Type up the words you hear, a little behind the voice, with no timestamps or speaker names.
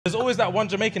There's always that one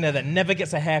Jamaican there that never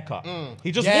gets a haircut.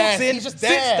 He just walks in, sits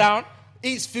down,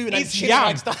 eats food, eats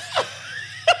yam.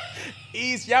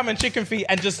 Eats yam and chicken feet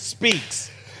and just speaks.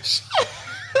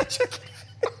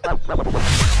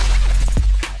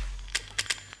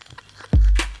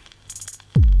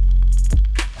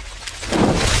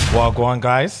 Well, go on,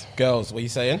 guys. Girls, what are you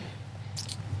saying?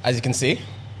 As you can see,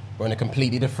 we're in a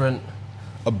completely different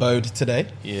abode today.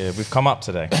 Yeah, we've come up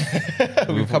today.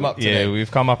 We've come up today. Yeah,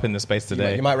 we've come up in the space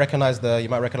today. You might recognize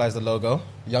the logo.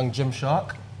 Young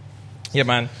Gymshark. Yeah,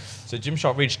 man. So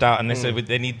Gymshark reached out and they said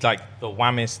they need like the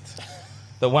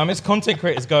whammest content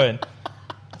creators going.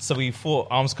 So we fought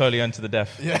Arms Coleon to the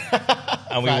death. Yeah.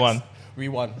 And we won. We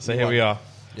won. So here we are.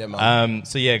 Yeah, man.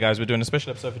 So yeah, guys, we're doing a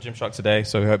special episode for Gymshark today.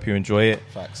 So we hope you enjoy it.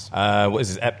 Facts. What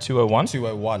is this? Ep 201?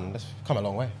 201. That's come a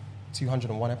long way.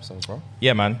 201 episodes, bro.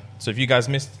 Yeah, man. So if you guys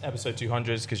missed episode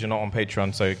 200, it's because you're not on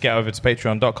Patreon. So get over to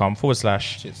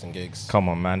patreon.com/ShxtsnGigs. Come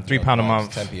on, man. £3 a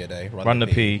month. 10p a day. Run the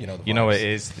P. You know what it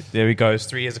is. There we go. It's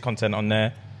 3 years of content on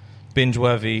there.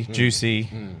 Binge-worthy, juicy,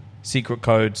 secret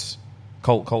codes,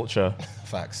 cult culture.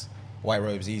 Facts. White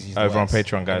robes, easy. Over on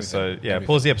Patreon, guys. Everything.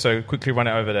 Pause the episode, quickly run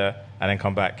it over there, and then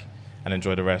come back and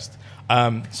enjoy the rest.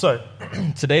 So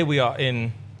today we are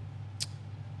in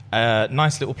a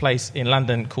nice little place in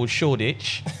London called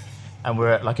Shoreditch, and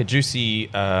we're at like a juicy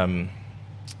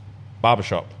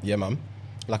barbershop. Yeah, man.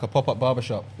 Like a pop-up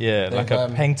barbershop. Yeah, like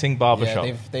a painting barbershop.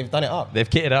 Yeah, they've done it up. They've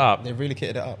kitted it up. They've really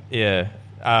kitted it up. Yeah.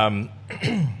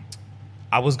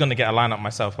 I was going to get a lineup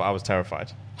myself, but I was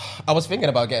terrified. I was thinking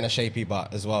about getting a shapey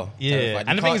butt as well. Yeah,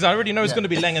 and the thing is, I already know it's going to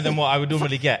be longer than what I would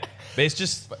normally get. But it's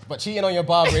just... But cheating on your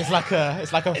barber is like a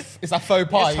faux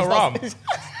pas. It's haram.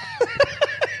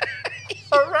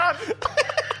 Haram.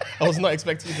 I was not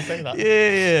expecting you to say that.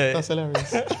 Yeah. That's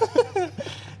hilarious.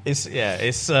 It's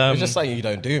just something you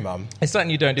don't do, man. It's something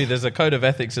you don't do. There's a code of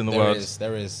ethics in the world.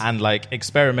 There is. And like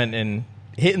experimenting,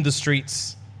 hitting the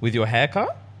streets with your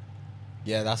haircut.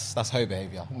 Yeah, that's hoe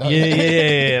behavior. No.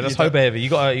 Yeah. That's hoe behavior. You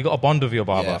got a bond with your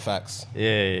barber. Yeah, facts.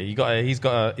 Yeah. He's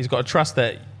got to trust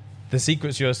that the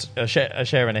secrets you're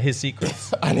sharing are his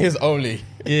secrets and his only.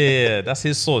 Yeah, that's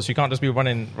his source. You can't just be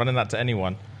running that to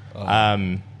anyone.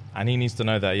 And he needs to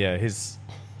know that. Yeah, his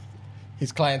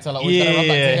clientele are always gonna run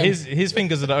back to him. His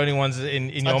fingers are the only ones in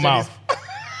your mouth.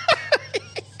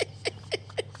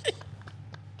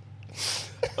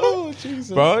 Oh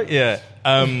Jesus, bro. Yeah.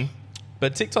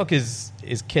 But TikTok is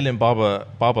killing barber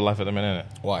life at the minute,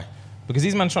 innit? Why? Because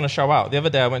these men trying to show out. The other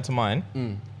day I went to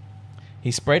mine.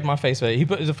 He sprayed my face. He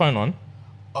put his phone on.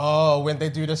 Oh, when they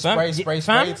do the spray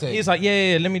thing. He's like,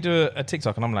 yeah, let me do a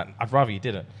TikTok. And I'm like, I'd rather you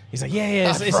didn't. He's like,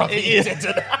 yeah. I'd rather you didn't.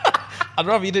 I'd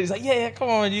rather you did. He's like, yeah, come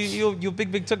on, you're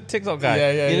big TikTok guy.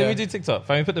 Yeah. Let me do TikTok.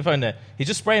 Fam, put the phone there. He's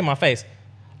just spraying my face.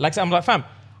 Like, I'm like, fam,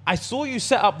 I saw you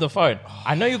set up the phone.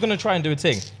 I know you're going to try and do a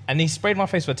thing. And he sprayed my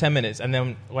face for 10 minutes and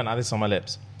then went like this on my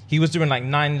lips. He was doing like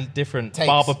 9 different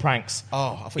barber pranks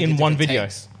in one video.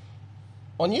 Takes.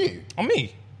 On you? On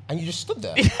me. And you just stood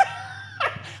there?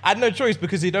 I had no choice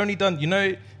because he'd only done,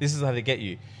 this is how they get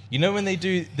you. You know when they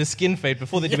do the skin fade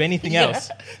before they do anything else?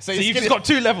 So you've just got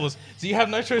 2 levels. So you have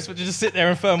no choice but to just sit there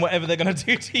and film whatever they're going to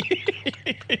do to you.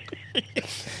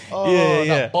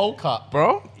 That bowl cut.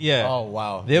 Bro, yeah. Oh,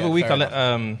 wow. The other week I let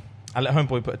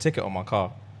homeboy put a ticket on my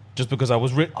car just because I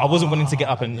wasn't willing to get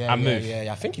up and move.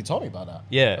 Yeah. I think you told me about that.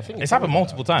 Yeah. It's happened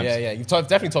multiple times. Yeah. You've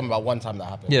definitely told me about one time that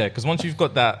happened. Yeah, because once you've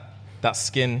got that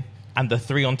skin and the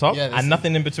 3 on top and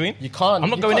nothing in between, I'm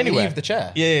not going anywhere. Leave the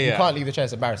chair. Yeah. You can't leave the chair.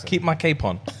 It's embarrassing. Keep my cape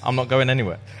on. I'm not going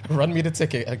anywhere. Run me the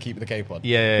ticket and keep the cape on.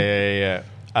 Yeah.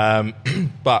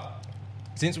 But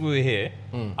since we were here,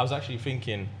 I was actually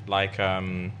thinking like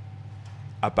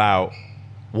about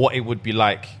what it would be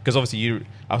like, because obviously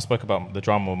I spoke about the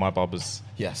drama with my barbers.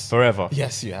 Yes. Forever.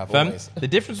 Yes, you have always. The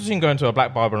difference between going to a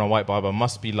black barber and a white barber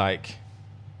must be like,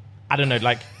 I don't know,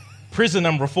 like prison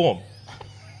and reform.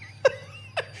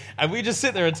 And we just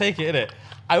sit there and take it, innit?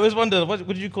 I always wonder, what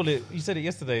did you call it? You said it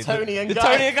yesterday. Tony and Guy.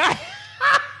 Tony and Guy.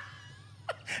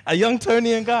 A young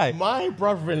Tony and Guy. My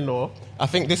brother-in-law, I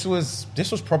think this was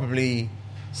probably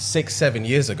 6-7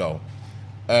 years ago.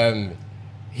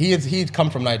 He'd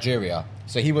come from Nigeria,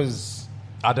 so he was...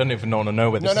 I don't even want to know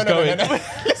where this is going. No.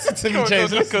 Listen to me,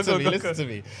 James. Listen to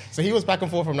me. So he was back and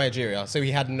forth from Nigeria, so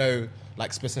he had no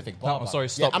like specific barber. No, I'm sorry,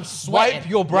 stop. Yeah, I'm sweating. Wipe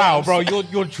your brow, bro.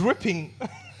 You're dripping.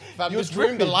 Fam, you're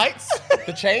dripping. The lights,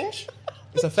 the change,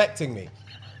 it's affecting me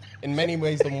in many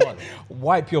ways than one.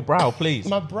 Wipe your brow, please.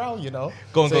 My brow,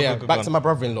 Go on. Back to my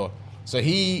brother-in-law. So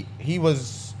he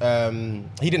was he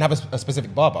didn't have a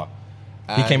specific barber.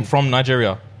 He came from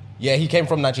Nigeria. Yeah, he came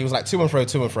from Nigeria. He was like to and fro,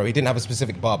 to and fro. He didn't have a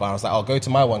specific barber. I was like, I'll go to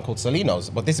my one called Salino's.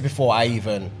 But this is before I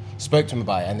even spoke to him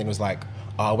about it. And then he was like,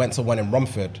 I went to one in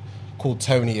Romford called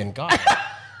Tony and Guy.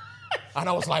 And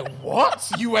I was like,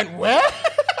 what? You went where?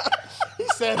 He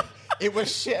said, it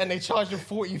was shit and they charged him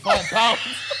 £45.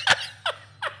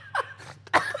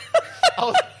 I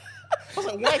was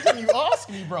like, why didn't you ask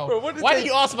me, bro? Why didn't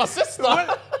you ask my sister?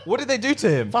 What did they do to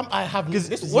him? Fam, I have...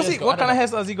 What kind of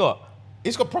hairstyle has he got?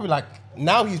 He's got probably like...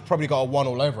 Now he's probably got a one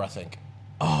all over, I think.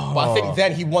 Oh. But I think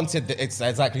then he wanted... It's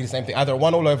exactly the same thing. Either a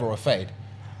one all over or a fade.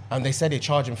 And they said they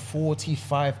charged him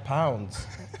 £45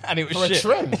 and it was for shit. a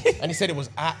trim. And he said it was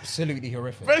absolutely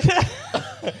horrific.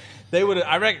 They would.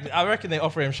 I reckon they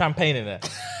offer him champagne in there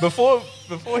before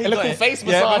he got it. Face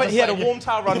massage. He had a warm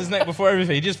towel around his neck before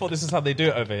everything. He just thought this is how they do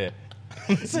it over here.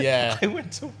 So yeah. I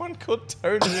went to one called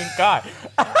Tony and Guy.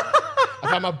 I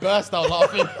found my burst out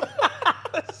laughing.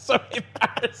 That's so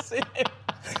embarrassing.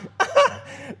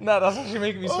 No, that's actually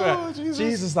making me sweat. Oh,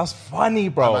 Jesus, that's funny,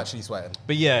 bro. I'm actually sweating.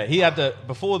 But yeah, he had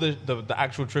before the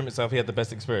actual trim itself, he had the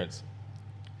best experience.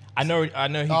 I know he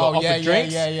got offered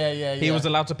drinks. Yeah. He was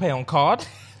allowed to pay on card.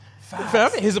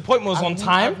 His appointment was on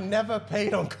time. I've never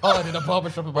paid on card in a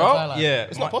barbershop in my entire life. Yeah,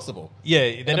 it's not possible. Yeah,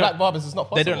 in the black barbers, it's not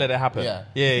possible. They don't let it happen.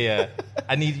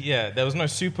 Yeah. There was no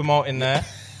super malt in there.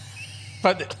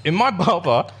 But in my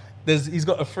barber, he's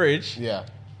got a fridge. Yeah.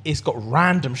 It's got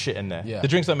random shit in there. Yeah. The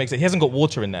drinks don't make sense. He hasn't got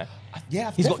water in there. Yeah,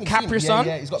 I've he's got Capri Sun.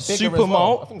 Yeah, he's got bigger super as well.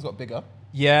 malt. I think he's got bigger.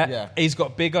 Yeah, he's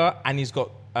got bigger, and he's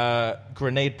got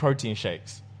grenade protein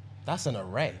shakes. That's an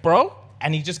array, bro.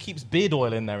 And he just keeps beard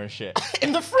oil in there and shit.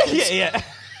 In the fridge. Yeah.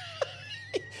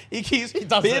 He keeps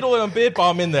beard oil and beard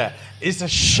balm in there. It's a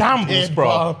shambles, beard bro.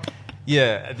 balm.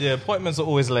 Yeah, the appointments are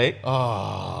always late.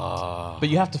 But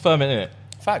you have to firm it in it.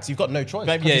 Facts, you've got no choice.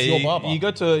 It's your barber. You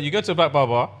go to a black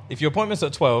barber. If your appointment's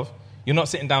at 12, you're not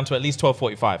sitting down to at least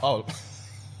 12:45. Oh,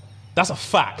 that's a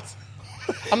fact.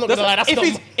 I'm not gonna lie.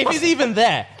 If he's even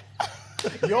there,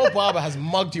 your barber has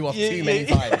mugged you off too many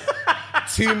times.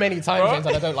 Too many times, James,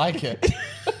 and I don't like it.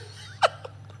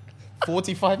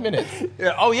 45 minutes.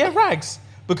 Yeah. Oh yeah, rags.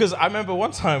 Because I remember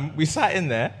one time we sat in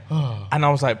there, and I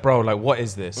was like, bro, like, what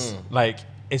is this? Like,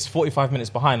 it's 45 minutes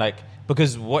behind. Like,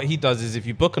 because what he does is if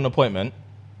you book an appointment,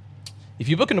 that's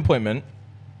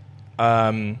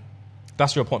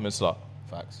your appointment slot.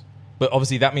 Facts. But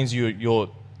obviously that means you're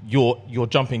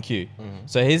jumping queue.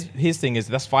 So his thing is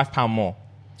that's £5 more.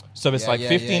 So it's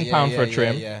 £15 for a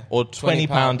trim or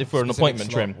 £20 if we're an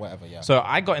appointment trim. Whatever, yeah. So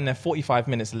I got in there 45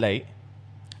 minutes late,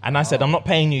 and I said, I'm not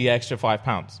paying you your extra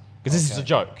 £5 because this is a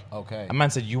joke. Okay. And man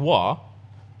said, you are,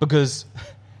 because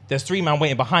there's 3 men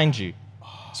waiting behind you.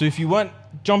 So if you weren't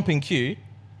jumping queue,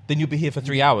 then you'll be here for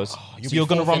 3 hours. So you're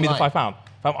going to run me the £5.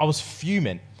 I was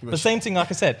fuming. The same thing,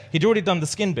 like I said, he'd already done the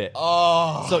skin bit.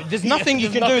 So there's nothing you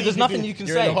can do. There's nothing you can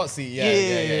say. You're in the hot seat.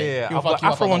 Yeah. I've got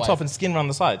afro on top and skin around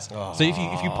the sides. So if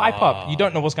you pipe up, you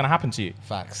don't know what's going to happen to you.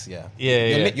 Facts. Yeah.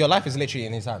 Your life is literally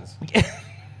in his hands.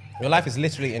 Your life is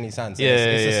literally in his hands.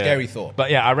 It's a scary thought.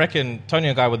 But yeah, I reckon Tony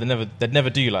and Guy they'd never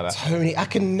do you like that. Tony, I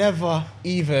can never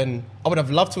even. I would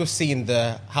have loved to have seen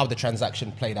how the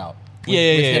transaction played out. With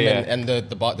him and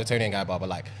the Tony and Guy barber.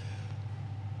 Like,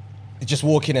 just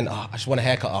walk in and I just want a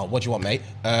haircut. What do you want, mate?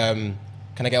 Can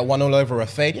I get one all over or a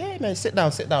fade? Yeah, man, sit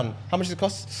down. How much does it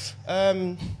cost?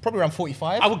 Probably around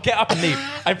 45. I would get up and leave.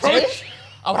 I promise.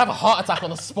 I would have a heart attack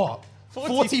on the spot.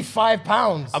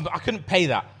 £45. I couldn't pay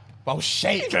that. But I was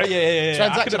shake.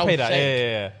 Yeah. I couldn't pay that.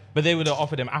 Yeah. But they would have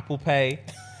offered him Apple Pay.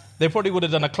 They probably would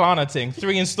have done a Klarna thing.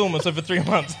 3 installments over 3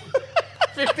 months.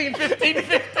 15.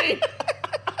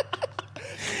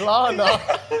 Klarna.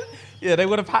 Yeah, they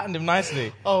would have patterned him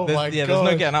nicely. Oh my god. Yeah, there's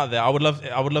no getting out there. I would love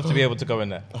to be able to go in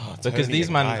there. Because these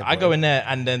man, I go in there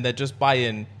and then they're just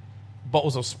buying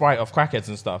bottles of Sprite off crackheads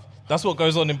and stuff. That's what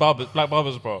goes on in black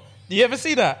barbers, bro. You ever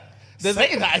see that?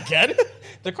 Say that again.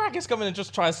 The crackheads come in and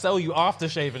just try to sell you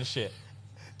aftershave and shit.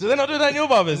 Do they not do that in your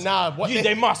barbers? Nah.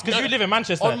 They must, because you live in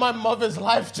Manchester. On my mother's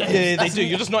life, James. Yeah, they do.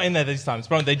 You're just not in there these times,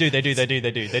 bro. They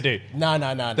do.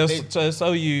 Nah. They'll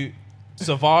sell you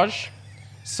Sauvage,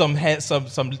 some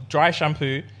dry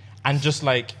shampoo, and just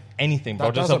like anything,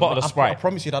 bro. Just a bottle of Sprite. I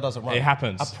promise you that doesn't run. It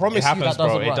happens. I promise you that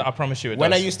doesn't run. I promise you it does.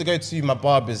 When I used to go to my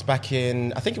barbers back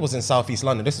in, I think it was in Southeast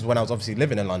London. This is when I was obviously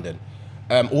living in London.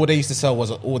 All they used to sell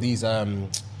was all these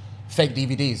fake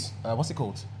DVDs. What's it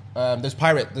called? Those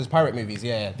pirate movies.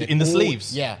 Yeah. In the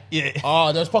sleeves. Yeah. Yeah.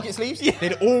 Oh, those pocket sleeves. Yeah.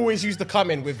 They'd always used to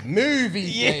come in with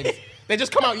movies. Yeah. They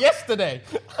just come out yesterday.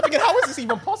 I'm thinking, how is this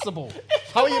even possible?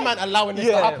 How are you, man, allowing this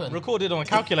to happen? Recorded on a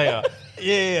calculator.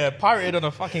 Pirated on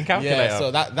a fucking calculator. Yeah,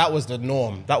 so that was the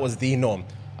norm. That was the norm.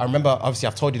 I remember, obviously,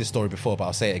 I've told you the story before, but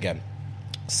I'll say it again.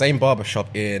 Same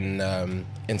barbershop in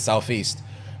Southeast.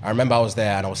 I remember I was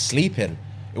there and I was sleeping.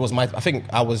 It was I think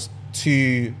I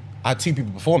had two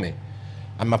people before me.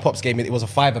 And my pops gave me, it was a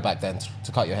 £5 back then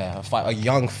to cut your hair. A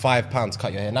young £5 to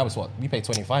cut your hair. Now it's what? We pay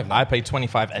 25 now. I pay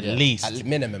 25 at least. At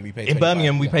minimum, we pay 25. In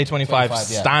Birmingham, we pay 25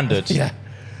 standard. Yeah.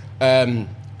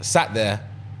 Sat there.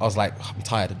 I was like, I'm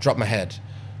tired. Dropped my head.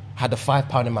 Had the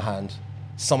 £5 in my hand.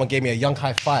 Someone gave me a young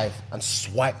high five and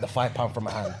swiped the £5 from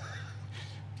my hand.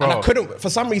 Bro. And I couldn't, for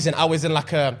some reason, I was in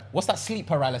like what's that sleep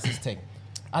paralysis thing?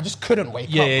 I just couldn't wake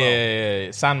up, bro.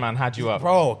 Yeah. Sandman had you up.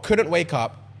 Bro, couldn't wake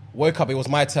up. Woke up, it was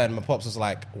my turn. My pops was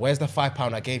like, where's the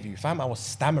 £5 I gave you? Fam, I was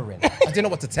stammering. I didn't know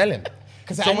what to tell him.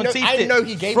 Because I know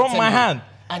he gave it to me. From my hand.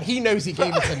 And he knows he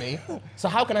gave it to me. So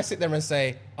how can I sit there and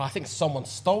say, I think someone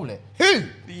stole it? Who?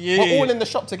 Yeah. We're all in the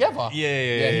shop together.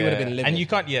 Yeah. He would have been livid. And you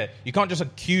can't just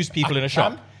accuse people in a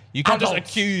shop. You can't just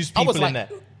accuse people in there.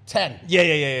 10.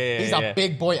 Yeah. These are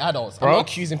big boy adults. Bro? I'm not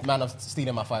accusing man of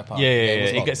stealing my £5. Yeah.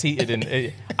 It gets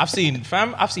heated. I've seen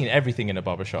everything in a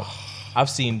barbershop. I've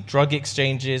seen drug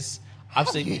exchanges. I've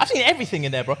seen everything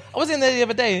in there, bro. I was in there the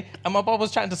other day, and my barber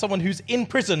was chatting to someone who's in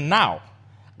prison now.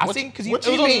 Because it was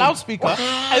on loudspeaker.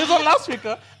 It was on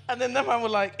loudspeaker, and then that man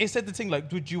was like, it said the thing like,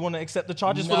 "Would you want to accept the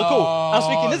charges for the call?" I was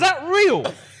thinking, is that real?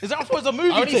 Is that for a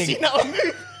movie I only thing? seen that on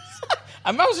movies.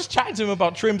 And I was just chatting to him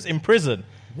about trims in prison.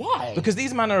 Why? Because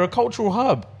these men are a cultural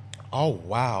hub. Oh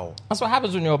wow. That's what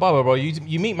happens when you're a barber, bro.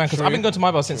 You meet man. Because I've been going to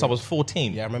my barber since I was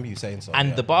 14. Yeah, I remember you saying so.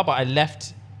 And the barber I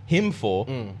left him for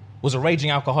was a raging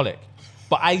alcoholic.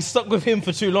 But I stuck with him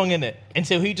for too long in it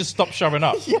until he just stopped showing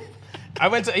up. Yeah. I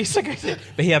went to,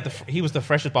 but he was the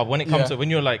freshest barber. When it comes to, when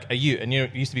you're like a youth and you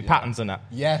used to be patterns and that.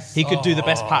 Yes. He could do the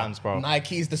best patterns, bro.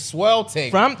 Nike's the swirl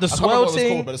thing. The swirl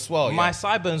thing. Called, but the swirl, my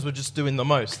sideburns were just doing the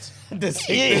most.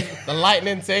 The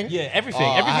lightning thing. Yeah, everything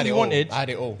you wanted. I had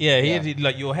it all. Yeah, he had,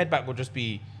 like your head back would just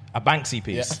be a Banksy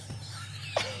piece. Yeah.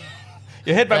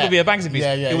 Your head back would be a Banksy piece.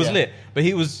 It was lit. But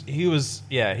he was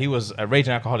a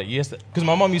raging alcoholic. Because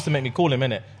my mom used to make me call him,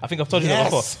 innit? I think I've told you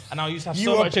that before. And I used to have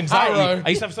so much anxiety. I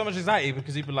used to have so much anxiety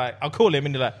because he'd be like, I'll call him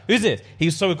and he'd be like, who's this? He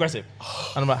was so aggressive.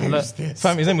 And I'm like, hello.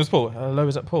 Fam, his name was Paul. Hello,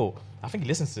 is that Paul? I think he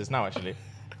listens to this now, actually.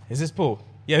 Is this Paul?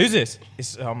 Yeah, who's this?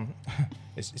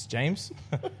 It's James.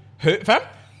 Who? Fam?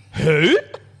 Who?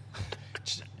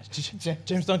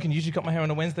 James Duncan usually cut my hair on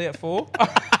a Wednesday at 4.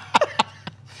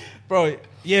 Bro,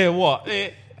 yeah, what?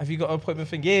 Have you got an appointment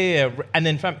thing? Yeah. And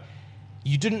then, fam,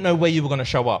 you didn't know where you were going to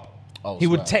show up. Oh, he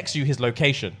would text you his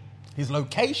location. His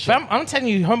location? Fam, I'm telling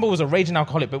you, Humble was a raging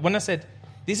alcoholic. But when I said,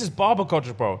 this is barber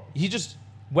culture, bro,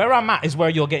 where I'm at is where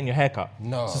you're getting your haircut.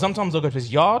 No. So sometimes I'll go to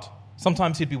his yard.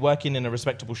 Sometimes he'd be working in a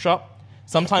respectable shop.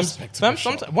 Sometimes,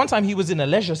 one time he was in a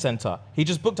leisure centre. He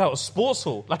just booked out a sports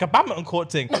hall, like a badminton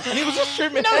court thing. And he was just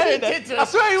trimming hair in there. I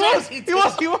swear he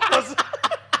was.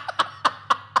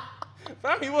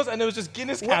 Fam, he was, and there was just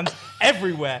Guinness cans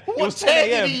everywhere. It was 10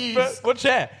 a.m. Did he use? What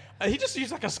chair? He just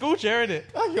used like a school chair, innit?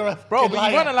 Oh, you're a bro, but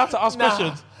liar. you weren't allowed to ask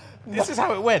questions. This is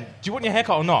how it went. Do you want your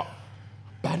haircut or not?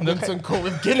 Badminton court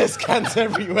with Guinness cans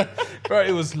everywhere. Bro,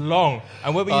 it was long.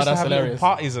 And where we used to have little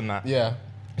parties and that. Yeah.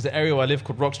 It's the area where I live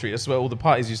called Rock Street. That's where all the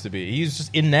parties used to be. He was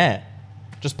just in there.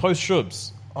 Just post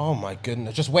shrubs. Oh my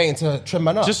goodness. Just waiting to trim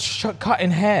man up. Just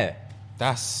cutting hair.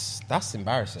 That's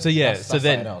embarrassing. So yeah,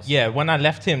 that's when I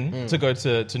left him to go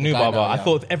to New Barber, I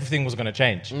thought everything was going to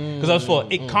change because I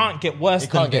thought it can't get worse. It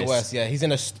can't get worse. Yeah, he's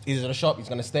in a shop. He's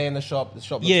going to stay in the shop. The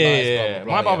shop looks nice. Yeah. Blah, blah,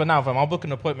 blah, My barber now, fam, I'll book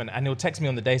an appointment and he'll text me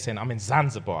on the day saying I'm in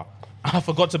Zanzibar. I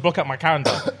forgot to block out my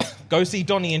calendar. Go see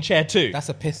Donnie in chair 2. That's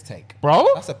a piss take, bro.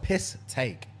 That's a piss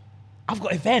take. I've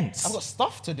got events. I've got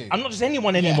stuff to do. I'm not just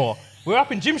anyone anymore. We're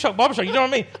up in Gymshark Barbershop. You know what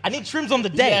I mean? I need trims on the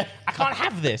day. Yeah. I can't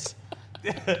have this.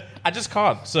 I just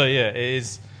can't. So yeah, it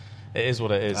is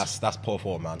what it is. That's poor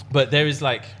form, man. But there is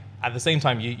like at the same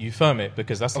time you firm it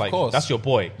because that's that's your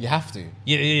boy. You have to.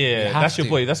 Yeah. That's your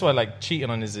boy. That's why like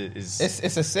cheating on is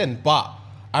it's a sin. But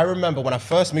I remember when I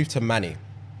first moved to Manny,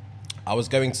 I was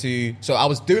doing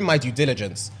my due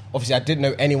diligence. Obviously, I didn't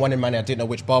know anyone in Manny. I didn't know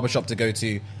which barbershop to go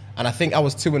to, and I think I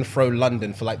was to and fro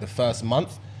London for like the first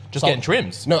month. Just getting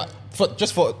trims? No,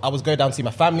 I was going down to see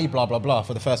my family, blah, blah, blah.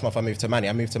 For the first month I moved to Manny.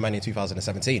 I moved to Manny in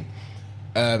 2017.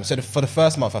 For the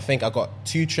first month, I think I got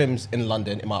 2 trims in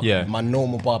London in my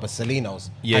normal barber,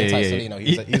 Celino's. Celino.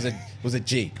 He was a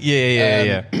G.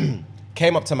 Yeah.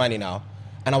 Came up to Manny now,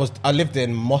 and I lived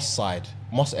in Moss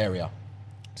area.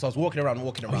 So I was walking around.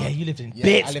 Oh yeah, you lived in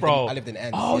bits, bro. I lived in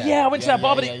Ends. Oh yeah, I went to that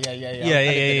barber.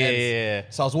 Yeah.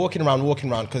 So I was walking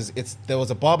around because there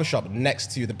was a barbershop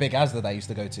next to the big Asda that I used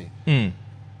to go to. And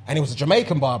it was a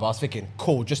Jamaican barber. I was thinking,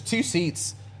 cool, just 2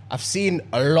 seats. I've seen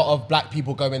a lot of black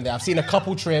people go in there. I've seen a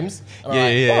couple trims. All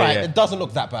right, it doesn't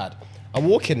look that bad. I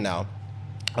walk in now.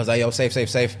 I was like, yo,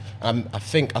 safe. I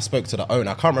think I spoke to the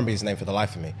owner. I can't remember his name for the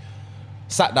life of me.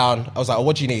 Sat down. I was like, oh,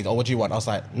 what do you need? Or what do you want? I was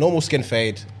like, normal skin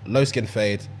fade, low skin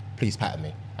fade, please pattern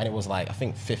me. And it was like, I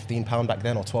think £15 back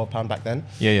then or £12 back then.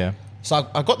 Yeah. So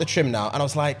I got the trim now, and I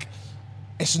was like,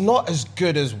 it's not as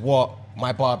good as what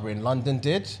my barber in London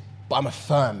did, but I'm a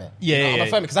firm it. I'm a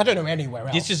firm it because I don't know anywhere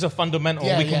else. It's just a fundamental.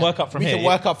 We can work up from here. We can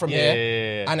work up from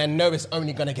here, and I know it's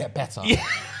only going to get better.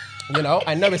 You know,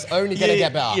 I know it's only going to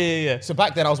get better. So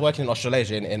back then I was working in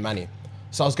Australasia in Manny.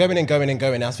 So I was going. And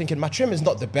I was thinking, my trim is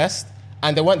not the best,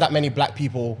 and there weren't that many black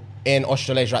people in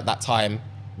Australasia at that time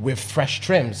with fresh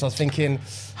trims. So I was thinking,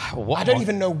 I don't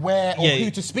even know where or who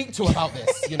to speak to about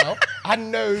this, you know? I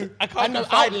can't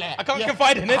outlet. I can't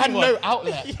confide in anyone. I had no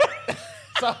outlet.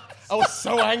 So I was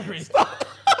so angry.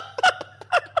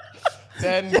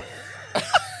 Then...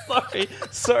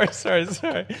 Sorry.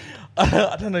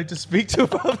 I don't know who to speak to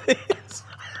about this.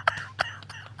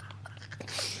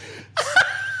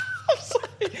 I'm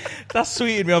sorry. That's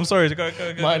sweet in me. I'm sorry. Go.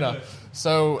 Minor.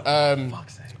 So,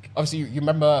 fuck's sake. Obviously, you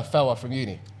remember Fella from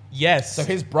uni? Yes. So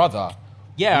his brother...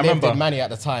 Yeah, I remember. Lived in Manny at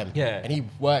the time. Yeah. And he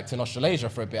worked in Australasia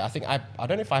for a bit. I think I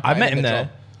don't know if I met him there.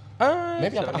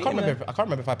 Maybe I can't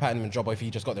remember if I patterned him a job or if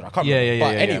he just got there. I can't remember.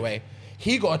 But anyway,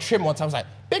 he got a trim one time. I was like,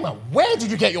 big man, where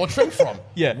did you get your trim from?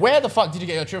 Where the fuck did you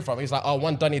get your trim from? He's like, oh,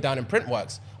 one dunny down in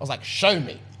Printworks. I was like, show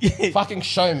me. Fucking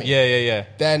show me. Yeah.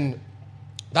 Then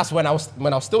that's when I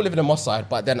was still living in Moss Side,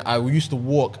 but then I used to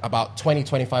walk about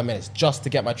 20-25 minutes just to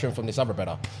get my trim from this other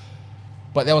brother.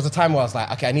 But there was a time where I was like,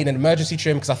 okay, I need an emergency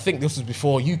trim because I think this was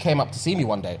before you came up to see me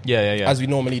one day. Yeah. As we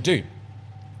normally do.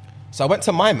 So I went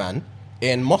to my man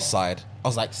in Moss Side. I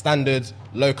was like, standard,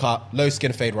 low cut, low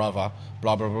skin fade rather,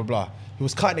 blah, blah, blah, blah. He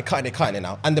was cutting it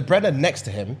now. And the brother next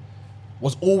to him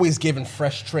was always given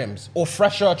fresh trims or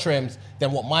fresher trims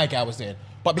than what my guy was doing.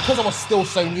 But because I was still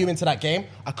so new into that game,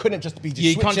 I couldn't just be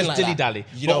you can't just like dilly-dally.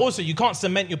 But also, you can't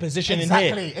cement your position in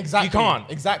here. Exactly. You can't.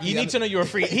 Exactly. You need to know you're a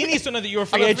free... He needs to know that you're a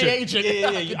free I'm agent. A free agent.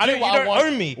 Yeah. You don't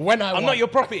own me. I'm not your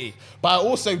property. But I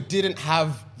also didn't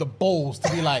have the balls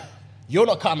to be like, you're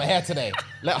not cutting my hair today.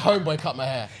 Let homeboy cut my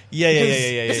hair. Yeah.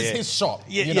 This is his shop.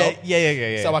 You know?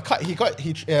 Yeah. So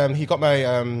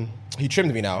he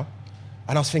trimmed me now,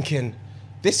 and I was thinking,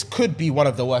 this could be one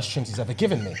of the worst trims he's ever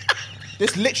given me.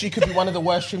 This literally could be one of the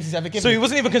worst trims he's ever given me. So he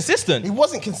wasn't even consistent? He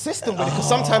wasn't consistent with it, because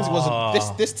sometimes it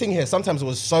was, this thing here, sometimes it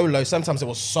was so low, sometimes it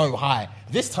was so high.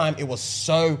 This time it was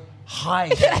so high,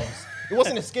 James. It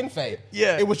wasn't a skin fade.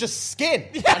 Yeah. It was just skin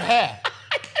and hair.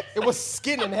 It was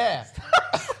skin and hair.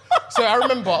 So I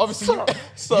remember, obviously,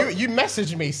 you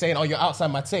messaged me saying, oh, you're outside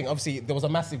my thing. Obviously, there was a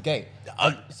massive gate.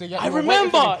 So I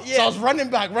remember. So I was running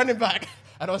back.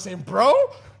 And I was saying, bro,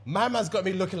 my man's got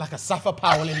me looking like a Safa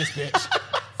Powell in this bitch.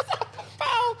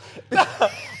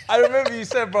 I remember you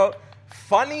said, bro,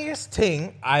 funniest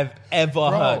thing I've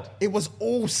ever heard. It was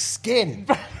all skin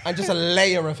and just a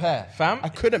layer of hair. Fam? I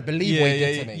couldn't believe what he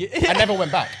did to me. I never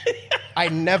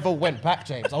went back.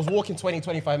 James. I was walking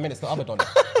 20-25 minutes to Abaddon.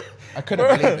 I couldn't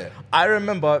believe it. I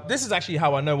remember, this is actually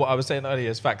how I know what I was saying earlier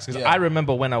as facts, because I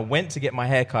remember when I went to get my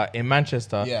haircut in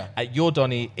Manchester at your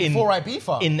Donny before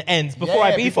Ibiza. In Ends, before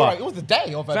Ibiza. It was the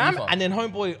day of Fam, Ibiza. and then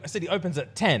homeboy said he opens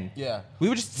at 10. Yeah. We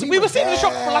were sitting in the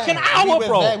shop for like an hour,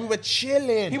 bro. We were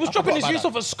chilling. He was dropping his youth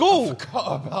off at school. I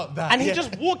forgot about that. And he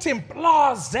just walked in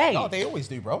blasé. No, they always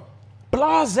do, bro.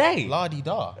 Blasé.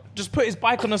 La-di-da. Just put his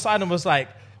bike on the side and was like,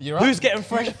 who's getting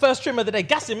first trim of the day?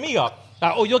 Gassing me up.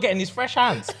 Like, oh, you're getting these fresh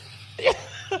hands.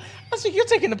 I said, you're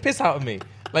taking the piss out of me.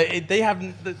 Like,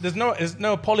 there's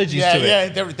no apologies to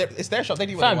it. Yeah, it's their shop. They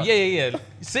do what they want. Yeah.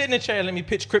 Sit in a chair and let me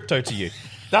pitch crypto to you.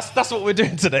 That's what we're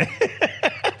doing today.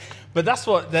 But that's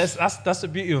the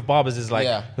beauty of barbers is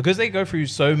like, because they go through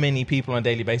so many people on a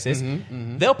daily basis,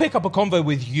 they'll pick up a convo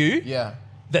with you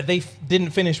that they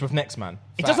didn't finish with next man.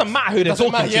 It doesn't matter who they're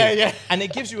talking to. And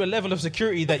it gives you a level of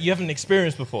security that you haven't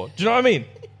experienced before. Do you know what I mean?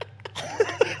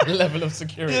 Level of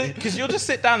security. Because you'll just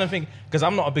sit down and think, because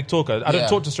I'm not a big talker. I don't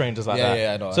talk to strangers like that.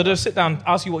 Yeah, I know. So they'll sit down,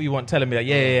 ask you what you want, telling me like,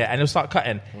 and they'll start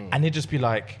cutting. And they'll just be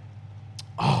like,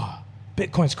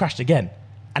 Bitcoin's crashed again.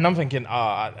 And I'm thinking,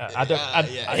 I don't.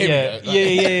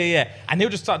 And he'll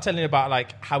just start telling you about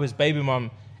like how his baby mum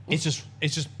is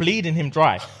just bleeding him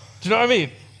dry. Do you know what I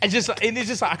mean? And it's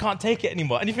just like, I can't take it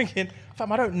anymore. And you're thinking,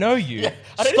 fam, I don't know you. Yeah,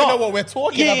 I don't even know what we're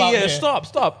talking about here.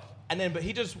 Stop. And then, but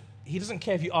he doesn't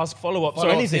care if you ask follow-ups or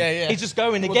anything. He's just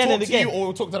going again and again. To you or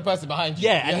we'll talk to the person behind you.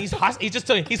 And he's just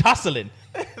telling you, he's hustling.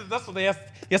 That's what he has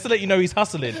to let you know he's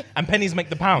hustling. And pennies make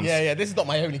the pounds. Yeah. This is not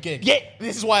my only gig. Yeah.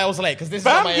 This is why I was late, because this is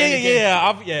not my only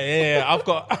gig. I've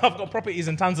got properties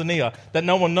in Tanzania that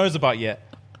no one knows about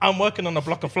yet. I'm working on a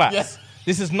block of flats. Yes.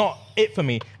 This is not it for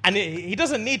me. And he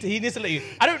doesn't need to. He needs to let you.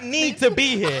 I don't need to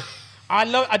be here.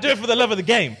 I do it for the love of the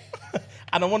game.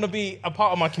 And I want to be a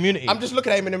part of my community. I'm just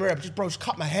looking at him in the mirror. Just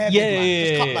cut my hair.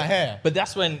 Just cut my hair. But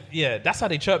that's when, that's how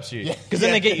they chirps you. Because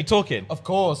then they get you talking. Of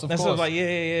course, of course. That's like,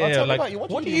 like, about you.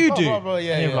 What do you do? And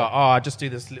you're like, I just do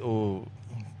this little,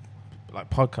 like,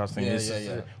 podcast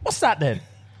thing. What's that then?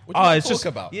 What do you man talk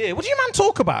about? Yeah, what do you man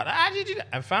talk about? How do you do that?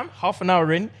 And fam, half an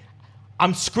hour in,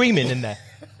 I'm screaming in there.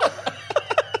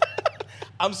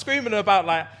 I'm screaming about,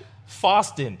 like,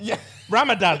 fasting. Yeah.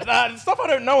 Ramadan. Stuff I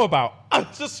don't know about. I'm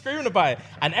just screaming about it.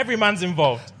 And every man's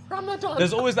involved. Ramadan.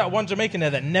 There's always that one Jamaican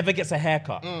there that never gets a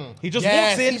haircut. He just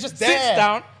walks in, sits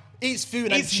down, eats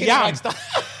food, eats yam.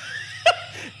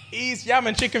 Eats yam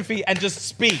and chicken feet and just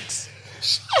speaks.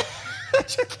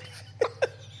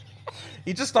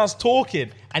 He just starts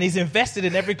talking and he's invested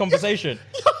in every conversation.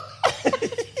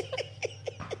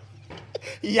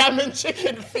 Yam and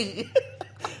chicken feet.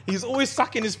 He's always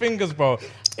sucking his fingers, bro.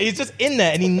 He's just in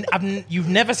there, and you've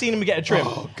never seen him get a trim.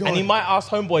 Oh, God. And he might ask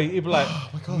homeboy, he'll be like,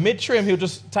 mid-trim, he'll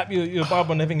just tap your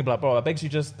barber on the thing and be like, bro, I beg you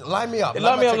just... Line me up.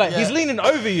 Like, he's leaning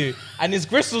over you, and his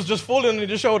gristle's just falling on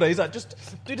your shoulder. He's like, just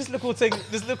do this little thing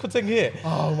here.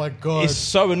 Oh, my God. It's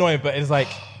so annoying, but it's like...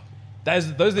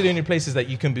 Those are the only places that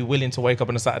you can be willing to wake up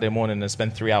on a Saturday morning and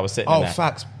spend 3 hours sitting in there. Oh,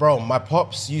 facts. Bro, my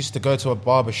pops used to go to a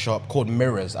barber shop called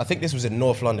Mirrors. I think this was in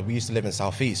North London. We used to live in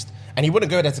South East. And he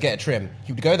wouldn't go there to get a trim.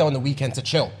 He would go there on the weekend to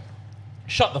chill.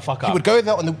 Shut the fuck up. He would go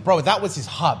there on the... Bro, that was his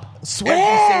hub. Swear.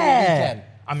 Every single weekend.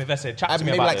 I'm invested. Chat to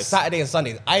me maybe about like this. Saturday and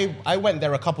Sundays. I went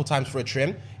there a couple times for a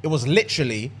trim. It was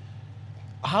literally...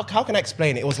 How can I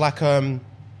explain it? It was like a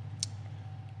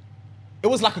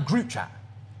group chat.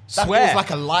 It was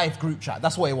like a live group chat.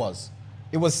 That's what it was.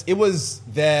 It was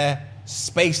their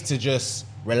space to just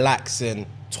relax and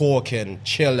talk and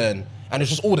chilling. And it's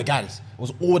just all the guys. It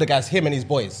was all the guys, him and his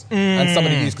boys. And some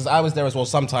of the youths, because I was there as well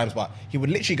sometimes, but he would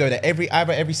literally go there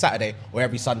either every Saturday or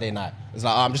every Sunday night. It's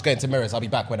like, I'm just going to Mirrors, I'll be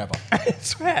back whenever. I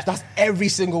swear. That's every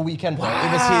single weekend, bro.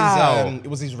 Wow. It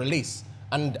was his release.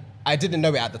 And I didn't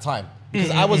know it at the time.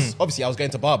 Because I was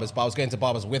going to barbers, but I was going to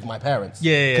barbers with my parents.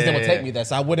 Yeah. Because they would take me there,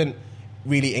 so I wouldn't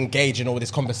really engage in all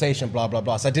this conversation, blah, blah,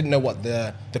 blah. So I didn't know what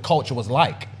the culture was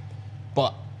like.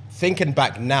 But thinking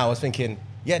back now, I was thinking,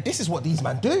 yeah, this is what these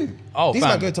men do. These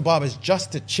men go to barbers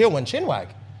just to chill and chinwag.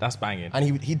 That's banging.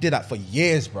 And he did that for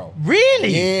years, bro. Really?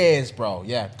 Years, bro,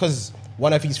 yeah. Because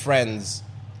one of his friends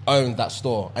owned that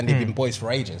store and they've been boys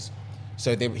for ages.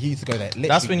 So he used to go there literally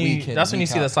That's when you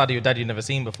see out. the side of your dad you've never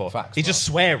seen before. Facts, He's bro. just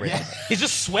swearing. Yeah. He's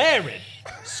just swearing.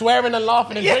 Swearing and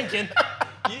laughing and drinking.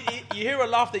 You hear a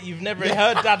laugh that you've never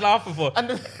heard dad laugh before.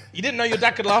 You didn't know your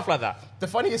dad could laugh like that. The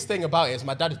funniest thing about it is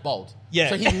my dad is bald. Yeah.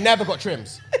 So he never got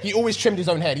trims. He always trimmed his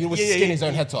own head. He always skinned his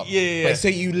own head top. Yeah. But so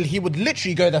he would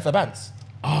literally go there for bands.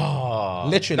 Oh.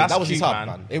 Literally. That was cute, his hub,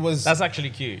 man. That's actually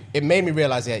cute. It made me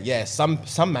realize that, some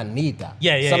men need that.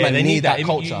 Some men they need that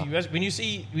culture. When you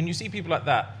see people like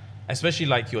that, especially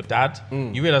like your dad,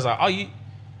 you realize like,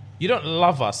 you don't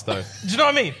love us though. Do you know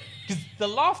what I mean? Because the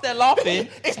laugh they're laughing...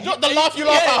 It's not the laugh you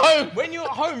laugh at home. When you're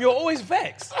at home, you're always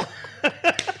vexed.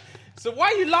 So why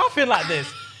are you laughing like this?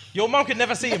 Your mum could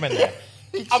never see him in there.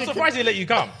 I'm surprised he let you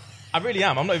come. I really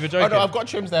am. I'm not even joking. Oh, no, I've got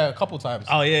trims there a couple times.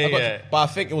 Oh, yeah. But I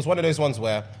think it was one of those ones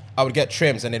where I would get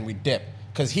trims and then we'd dip.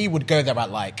 Because he would go there at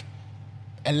like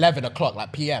 11 o'clock,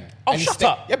 like PM. Oh, shut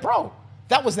up. Yeah, bro.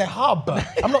 That was their hub.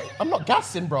 I'm not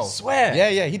gassing, bro. Swear.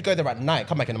 Yeah. He'd go there at night,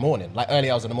 come back in the morning, like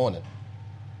early hours in the morning.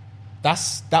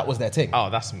 That was their thing. Oh,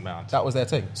 that's mad. That was their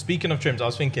thing. Speaking of trims, I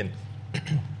was thinking,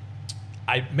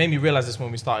 I made me realize this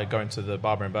when we started going to the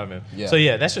barber in Birmingham. Yeah. So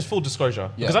that's just full disclosure.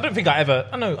 Because I don't think I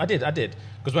did.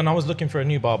 Because when I was looking for a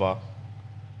new barber,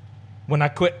 when I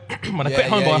quit Homeboy at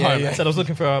home and said I was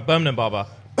looking for a Birmingham barber,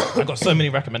 I got so many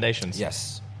recommendations.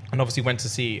 Yes. And obviously went to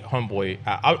see Homeboy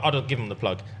I'll give him the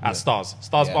plug at Stars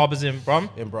Barbers in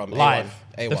Brum. Live.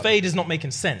 A1. The fade is not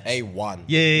making sense. A1.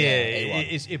 Yeah.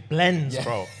 A1. It blends,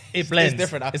 bro. It blends. It's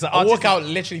different. It's I walk out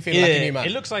literally feeling like a new man.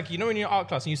 It looks like, you know, when you're in art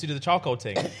class and you used to do the charcoal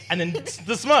thing and then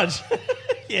the smudge.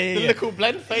 The little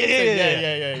blend fade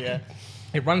thing. Yeah.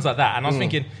 It runs like that. And I was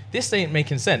thinking, this ain't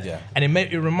making sense. Yeah. And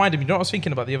it reminded me, you know what I was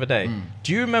thinking about the other day?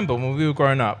 Do you remember when we were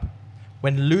growing up,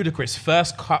 when Ludacris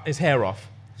first cut his hair off?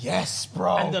 Yes,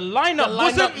 bro. And the lineup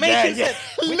wasn't making sense.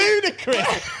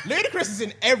 Ludacris is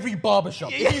in every barbershop.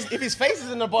 If his face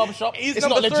is in the barbershop, it's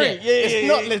not legit. It's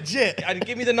not legit. And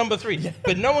give me the number 3.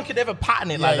 But no one could ever pattern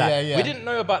it like that. Yeah. We didn't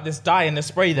know about this dye and the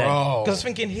spray then. Because I was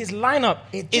thinking his lineup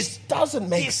doesn't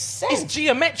make sense. It's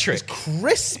geometric. It's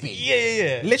crispy.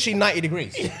 Yeah. Literally 90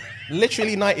 degrees.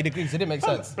 Literally 90 degrees. It didn't make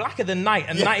sense. Blacker than night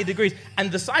and 90 degrees.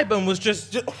 And the sideburn was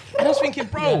just... And I was thinking,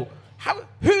 bro...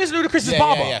 Who is Ludacris's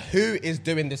barber? Yeah. Who is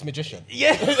doing this magician?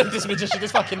 Yeah.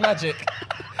 this fucking magic.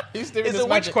 Who's doing It's this a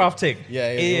magic? witchcraft thing. Yeah,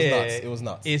 it was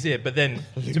nuts. Is it? But then,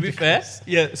 to be fair,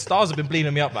 stars have been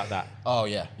bleeding me up like that. Oh,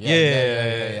 yeah.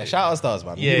 Shout out stars,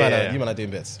 man. You man are doing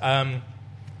bits.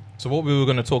 So what we were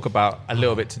going to talk about a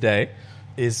little bit today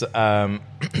is the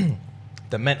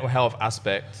mental health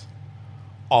aspect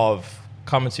of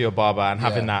coming to your barber and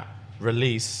having that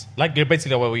release, like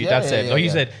basically what your dad said. You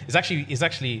said it's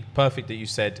actually perfect that you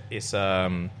said it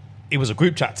was a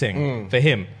group chat thing for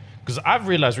him, because I've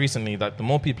realized recently that the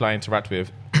more people I interact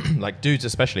with, like dudes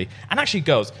especially, and actually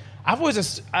girls, I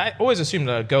always assumed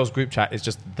that a girls group chat is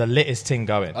just the littest thing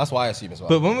going. That's why I assume as well.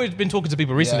 But when we've been talking to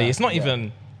people recently, it's not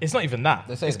even that.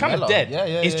 It's kind of dead.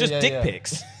 It's just dick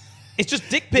pics. It's just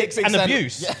dick pics and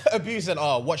abuse. Abuse and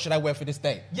what should I wear for this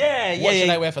date? What should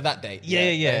I wear for that date?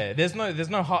 Yeah. There's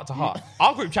no heart to heart.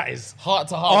 Our group chat is heart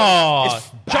to heart.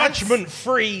 It's judgment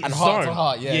free and zone. heart to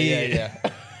heart.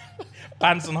 Yeah.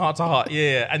 Bands and heart to heart.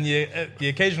 Yeah. And the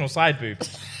occasional side boob.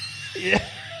 Yeah.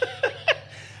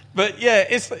 But yeah,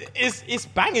 it's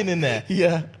banging in there.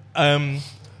 Yeah. And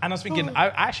I was thinking, I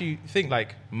actually think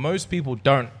like most people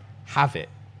don't have it.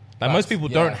 Like most people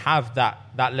don't have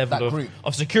that level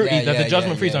of security, the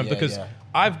judgment-free zone, because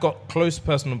I've got close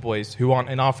personal boys who aren't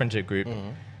in our friendship group,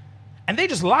 and they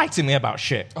just lie to me about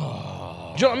shit. Do you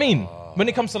know what I mean? When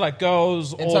it comes to like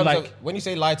girls or like... when you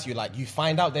say lie to you, like you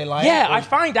find out they're lying? Yeah, I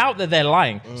find out that they're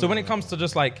lying. So when it comes to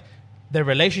just like their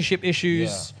relationship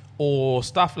issues or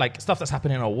stuff that's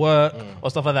happening at work or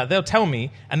stuff like that, they'll tell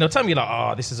me like,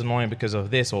 oh, this is annoying because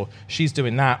of this, or she's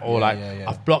doing that, or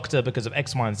I've blocked her because of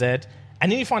X, Y, and Z.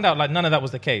 And then you find out like none of that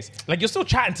was the case. Like you're still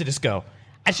chatting to this girl,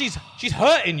 and she's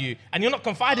hurting you, and you're not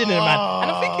confiding in her, man. And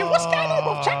I'm thinking, what's going on,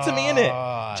 bro? Chat to me,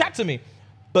 innit? Chat to me.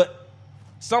 But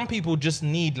some people just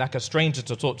need like a stranger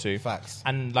to talk to. Facts.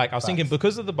 And like I was thinking,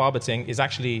 because of the barber thing, is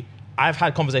actually I've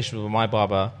had conversations with my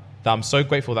barber that I'm so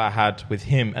grateful that I had with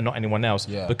him and not anyone else.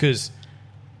 Yeah. Because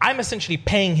I'm essentially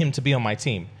paying him to be on my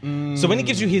team. So when he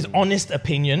gives you his honest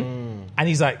opinion, and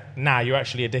he's like, nah, you're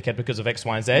actually a dickhead because of X,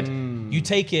 Y, and Z, you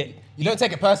take it. You don't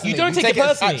take it personally. You don't take it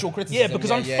personally. As actual criticism. Yeah,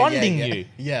 because I'm funding you.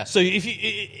 Yeah. So if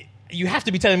you have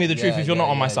to be telling me the truth if you're not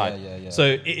on my side. So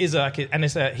it is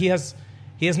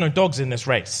he has no dogs in this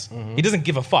race. He doesn't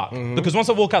give a fuck, because once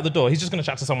I walk out the door, he's just going to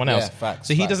chat to someone else.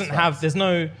 So he doesn't have. There's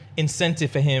no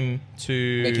incentive for him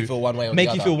to make you feel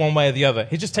one way or the other.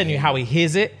 He's just telling you how he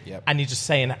hears it, and he's just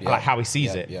saying like how he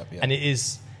sees it. And it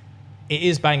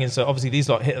is banging. So obviously these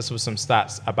lot hit us with some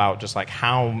stats about just like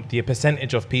how the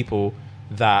percentage of people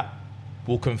that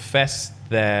will confess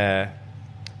their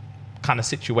kind of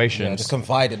situations. Just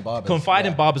confide in barbers. Confide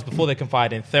in barbers before they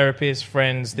confide in therapists,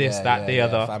 friends, the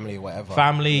other. Family, whatever.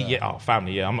 Family,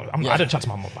 family, I don't chat to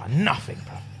my mom about nothing,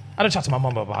 bro. I don't chat to my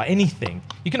mom about anything.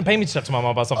 You couldn't pay me to chat to my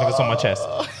mom about something that's on my chest.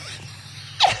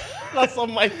 That's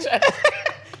on my chest.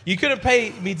 You couldn't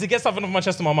pay me to get something off my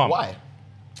chest to my mom. Why?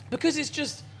 Because it's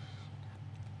just...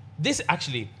 This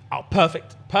actually,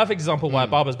 perfect example why a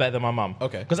barber's better than my mum.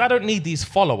 Okay. Because I don't need these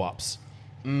follow-ups.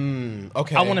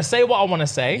 Okay. I want to say what I want to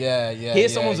say. Hear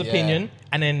someone's opinion,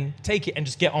 and then take it and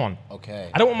just get on.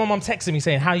 Okay. I don't want my mum texting me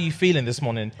saying, how are you feeling this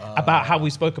morning about how we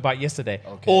spoke about yesterday?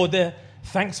 Okay. Or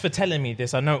thanks for telling me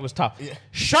this. I know it was tough. Yeah.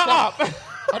 Shut up.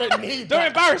 I don't need Don't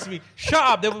embarrass me.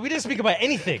 Shut up. We didn't speak about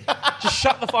anything. Just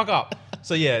shut the fuck up.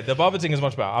 So yeah, the barber thing is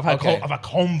much better. I've had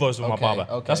combos with my barber.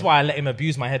 Okay. That's why I let him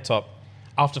abuse my head top.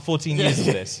 After 14 years of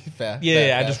this. Fair.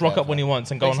 I just rock up when he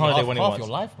wants and go on holiday when he wants. Half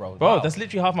your life, bro. Bro, that's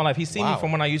literally half my life. He's seen me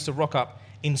from when I used to rock up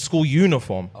in school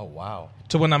uniform. Oh, wow.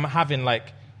 To when I'm having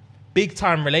like big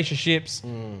time relationships,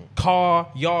 car,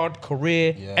 yard,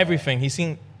 career, everything. He's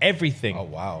seen everything. Oh,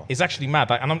 wow. It's actually mad.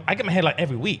 Like, and I get my hair like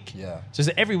every week. Yeah. So it's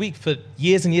every week for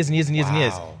years and years and years and years and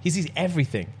years. He sees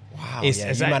everything. Wow. You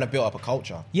man have built up a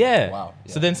culture. Yeah. Wow.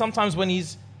 Yeah. So then sometimes when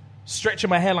he's stretching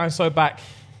my hairline so back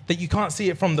that you can't see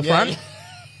it from the front,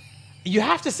 you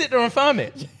have to sit there and firm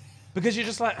it. Because you're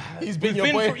just like... He's been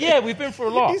your boy. We've been through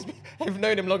a lot. I've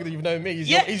known him longer than you've known me.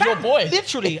 He's your boy.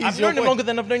 Literally. I've known him longer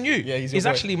than I've known you. Yeah, he's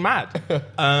actually mad.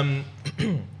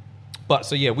 But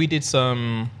so we did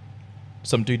some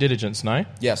due diligence, no?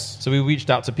 Yes. So we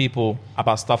reached out to people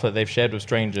about stuff that they've shared with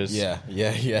strangers.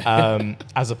 Yeah.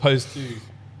 As opposed to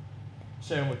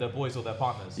sharing with their boys or their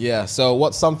partners. Yeah, so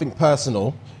what's something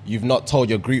personal you've not told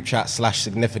your group chat /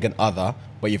 significant other,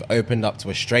 but you've opened up to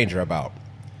a stranger about?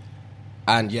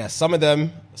 And yeah, some of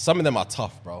them are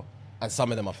tough, bro. And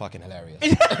some of them are fucking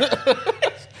hilarious.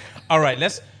 All right,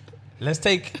 let's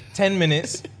take 10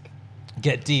 minutes,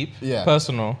 get deep,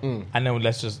 personal, and then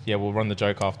let's just, we'll run the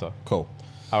joke after. Cool.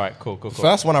 All right, cool.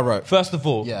 First one I wrote. First of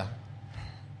all. Yeah.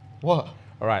 What?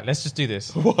 All right, let's just do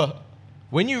this. What?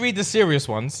 When you read the serious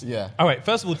ones, all right.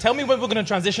 First of all, tell me when we're going to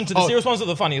transition to the serious ones or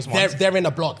the funniest ones. They're in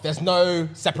a block. There's no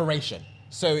separation.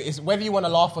 So it's whether you want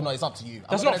to laugh or not. It's up to you.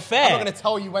 That's not fair. I'm not going to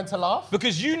tell you when to laugh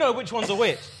because you know which ones are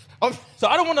which. So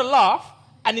I don't want to laugh,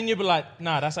 and then you'll be like,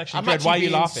 "Nah, that's actually dread. Why are you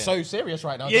laughing?" So serious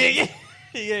right now.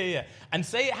 Yeah. And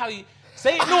say it how you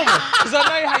say it normal because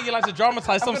I know how you like to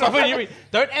dramatize some stuff when you read.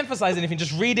 Don't emphasize anything.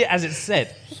 Just read it as it's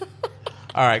said.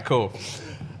 All right, cool.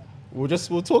 We'll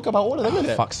talk about all of them,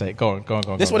 innit? Fuck's sake. Go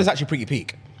on. This one is actually pretty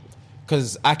peak.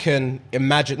 Because I can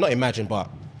not imagine, but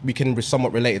we can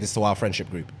somewhat relate this to our friendship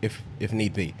group, if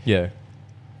need be. Yeah.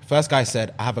 First guy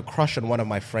said, I have a crush on one of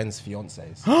my friend's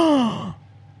fiancés.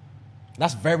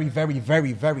 That's very, very,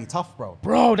 very, very tough, bro.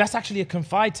 Bro, that's actually a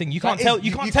confide thing. You can't tell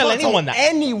anyone that.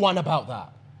 Anyone about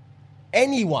that.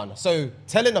 Anyone. So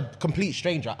telling a complete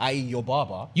stranger, i.e. your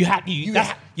barber, you have to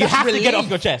get it off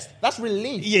your chest. That's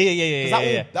relief.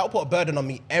 Yeah. That will put a burden on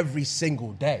me every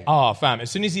single day. Oh, fam. As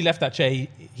soon as he left that chair,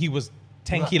 he was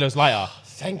 10 kilos lighter.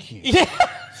 Thank you. Yeah.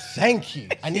 Thank you.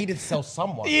 I needed to tell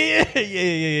someone.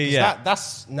 Yeah.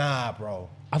 That's bro.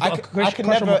 I could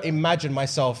never imagine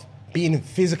myself being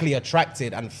physically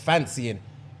attracted and fancying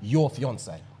your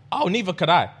fiance. Oh, neither could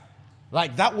I.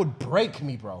 Like, that would break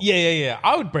me, bro. Yeah.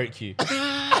 I would break you.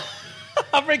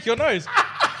 I'll break your nose.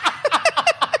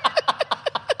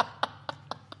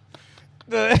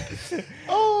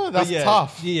 Oh, that's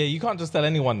tough. Yeah, you can't just tell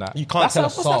anyone that. You can't tell a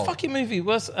soul. What's that fucking movie?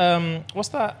 What's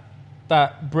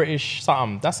that British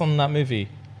something? That's on that movie.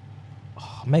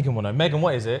 Oh, Megan will know. Megan,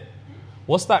 what is it?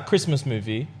 What's that Christmas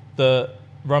movie? The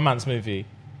romance movie?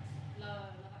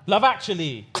 Love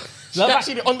Actually.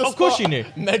 Of course she knew.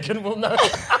 Megan will know.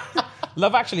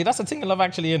 Love Actually, that's a thing of Love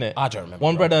Actually, innit? I don't remember.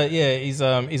 One brother, he's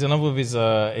in love with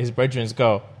his brethren's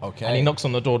girl. Okay. And he knocks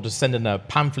on the door just sending a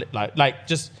pamphlet, like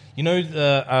just, you know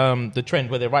the trend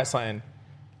where they write something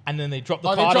and then they drop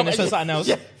the card and it says something else.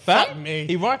 Yeah, me.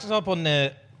 He writes it up on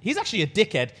the, he's actually a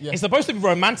dickhead. Yeah. It's supposed to be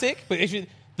romantic, but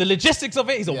the logistics of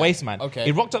it, he's a waste man. Okay.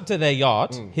 He rocked up to their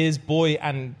yard, his boy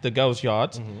and the girl's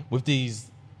yard, with these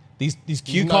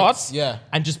cue cards. Yeah.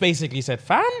 And just basically said,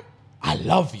 fam, I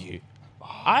love you.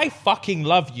 I fucking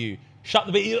love you. Shut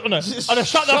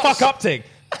the fuck up thing.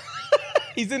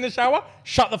 He's in the shower,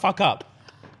 shut the fuck up.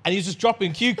 And he's just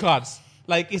dropping cue cards.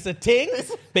 Like, it's a ting,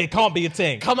 but it can't be a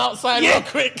ting. Come outside real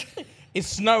quick. It's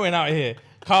snowing out here.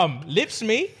 Come, lips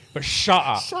me, but shut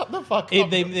up. Shut the fuck up.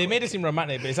 They made it seem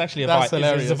romantic, but it's actually That's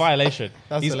it's a violation.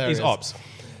 Hilarious. He's ops.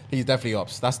 He's definitely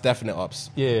ops. That's definite ops.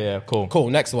 Yeah, cool.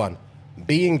 Cool, next one.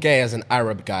 Being gay as an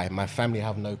Arab guy, my family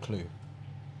have no clue.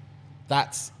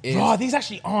 Bro, these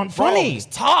actually aren't funny. It's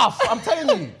tough. I'm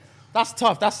telling you. That's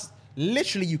tough. That's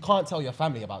literally, you can't tell your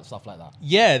family about stuff like that.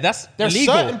 Yeah, that's There's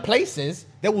illegal. certain places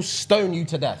that will stone you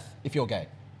to death if you're gay.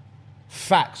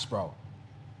 Facts, bro.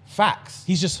 Facts.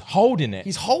 He's just holding it.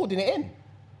 He's holding it in.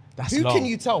 That's Who long. can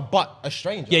you tell but a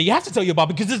stranger? Yeah, you have to tell your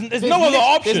barber because there's no other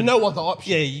option. There's no other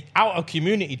option. Yeah, out of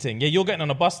community thing. Yeah, you're getting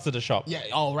on a bus to the shop. Yeah,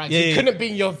 oh, right. Yeah, So he couldn't be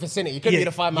in your vicinity. He couldn't be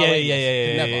the 5 mile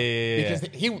radius. Never.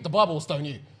 Because the barber will stone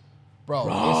you. Bro,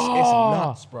 it's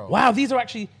nuts, bro. Wow, these are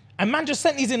actually... A man just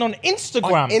sent these in on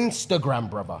Instagram. On Instagram,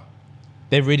 brother.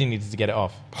 They really needed to get it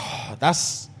off.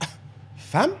 That's...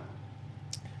 Fam,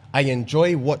 I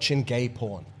enjoy watching gay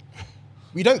porn.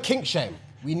 We don't kink shame.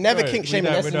 We never kink shame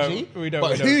in S&G.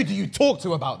 But who do you talk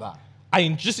to about that? I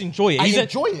just enjoy it.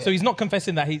 Enjoy it. So he's not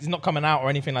confessing that he's not coming out or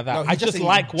anything like that. No, I just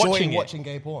like watching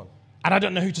gay porn. And I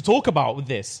don't know who to talk about with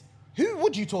this. Who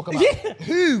would you talk about?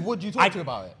 Who would you talk to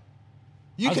about it?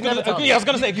 I was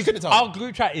going to say, our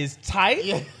group chat is tight.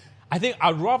 Yeah. I think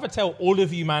I'd rather tell all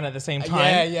of you, man, at the same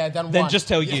time than just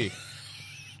tell you.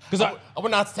 Because I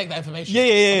wouldn't have to take that information. Yeah.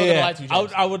 I'm not gonna lie to you,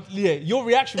 James. I would. Yeah, your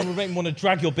reaction would make me want to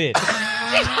drag your beard.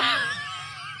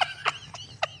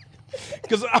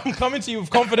 Because I'm coming to you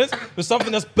with confidence with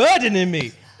something that's burdening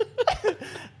me.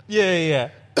 Yeah,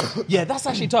 that's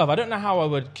actually tough. I don't know how I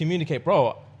would communicate,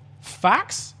 bro.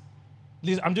 Facts?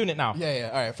 I'm doing it now.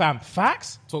 Yeah, all right. Fam,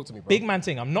 facts? Talk to me, bro. Big man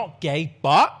thing. I'm not gay,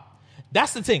 but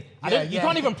that's the thing. You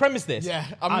can't even premise this. Yeah,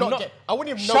 I'm not gay. I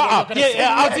wouldn't even know shut what up. you're going to say.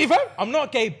 I'll see, I'm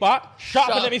not gay, but shut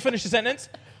up and let me finish the sentence.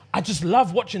 I just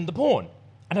love watching the porn.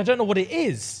 And I don't know what it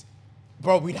is.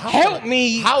 Bro, we'd have Help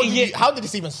me. How did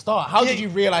this even start? How did you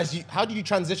realize? How did you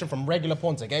transition from regular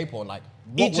porn to gay porn? Like,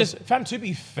 fam. To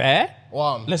be fair,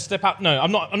 let's step out. No,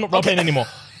 I'm not role playing anymore.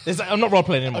 I'm not role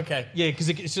playing anymore. Okay. Yeah,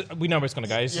 because we know where it's gonna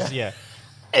go. It's just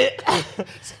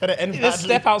It's gonna end badly. Let's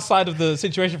step outside of the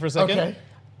situation for a second. Okay.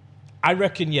 I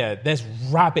reckon, there's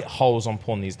rabbit holes on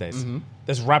porn these days. Mm-hmm.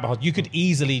 There's rabbit holes. You could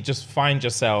easily just find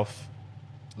yourself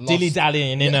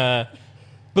dilly-dallying in a...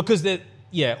 Because,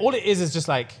 all it is just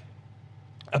like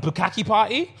a bukkake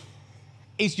party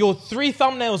is you're 3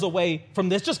 thumbnails away from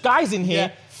there's just guys in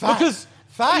here. Yeah. Facts.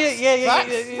 Yeah.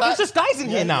 There's just guys in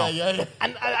here now. Yeah.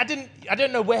 And I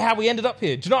don't know how we ended up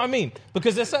here. Do you know what I mean?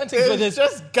 Because there's certain things where There's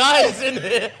there's just guys in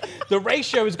here. the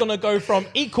ratio is gonna go from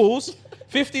equals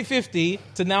 50-50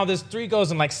 to now there's 3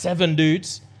 girls and like 7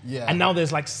 dudes. Yeah. And now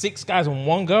there's like 6 guys and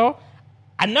 1 girl.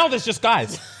 And now there's just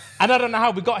guys. And I don't know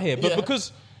how we got here, but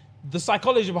because the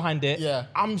psychology behind it,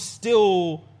 I'm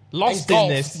still lost in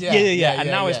this. Yeah. And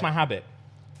now it's my habit.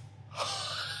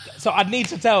 So I need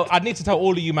to tell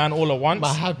all of you, man, all at once.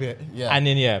 My habit, And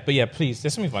then, but please,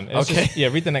 there's something fun. Okay.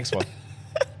 Read the next one.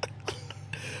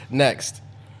 Next.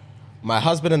 My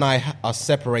husband and I are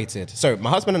separated. So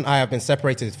my husband and I have been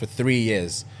separated for 3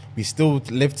 years. We still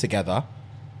live together,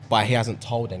 but he hasn't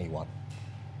told anyone.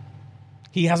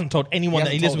 He hasn't told anyone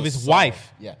that he lives with his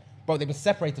wife. Yeah. Bro, they've been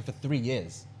separated for 3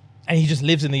 years. And he just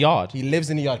lives in the yard. He lives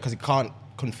in the yard because he can't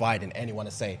confide in anyone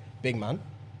and say, big man,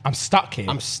 I'm stuck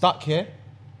here.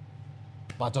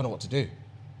 But I don't know what to do.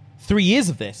 3 years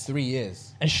of this. 3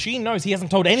 years. And she knows he hasn't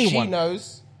told anyone. She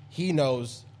knows. He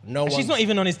knows. No one. She's not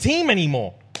even on his team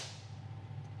anymore.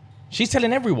 She's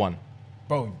telling everyone.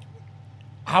 Bro,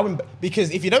 because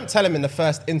if you don't tell him in the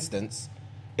first instance,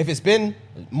 if it's been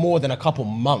more than a couple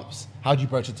months, how do you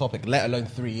broach the topic, let alone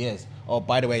 3 years? Oh,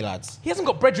 by the way, lads. He hasn't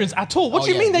got brethrens at all. What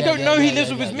do you mean they don't know he lives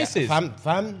with his missus?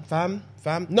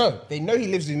 Fam. No, they know he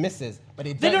lives with missus, but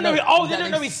they don't know. They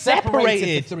don't know he's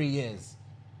separated for 3 years.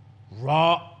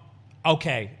 Raw.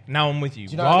 Okay, now I'm with you.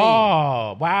 Do you know what I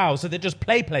mean? Wow. So they're just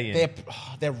playing.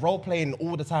 They're role playing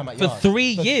all the time at for yard. 3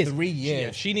 years. 3 years.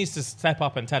 Yeah, she needs to step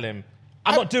up and tell him,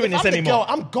 I'm not doing this anymore. Girl,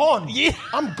 I'm gone. Yeah.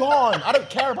 I'm gone. I don't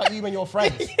care about you and your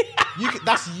friends.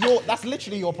 That's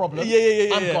literally your problem.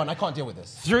 Yeah. I'm gone. I can't deal with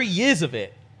this. 3 years of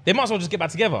it. They might as well just get back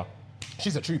together.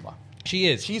 She's a trooper. She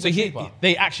is. She's a trooper.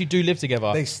 They actually do live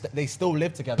together. They still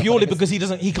live together. Purely because he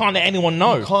can't let anyone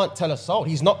know. He can't tell a soul.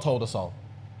 He's not told a soul.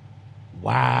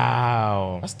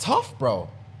 Wow. That's tough, bro.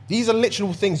 These are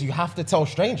literal things you have to tell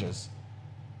strangers.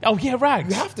 Oh, yeah, Rags.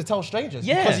 You have to tell strangers.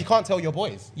 Yeah. Because you can't tell your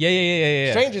boys.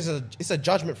 Yeah. Strangers, it's a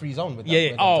judgment-free zone with that.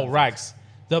 Yeah. Oh, Rags.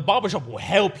 The barbershop will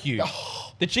help you.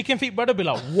 The chicken feet brother will be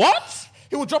like, what?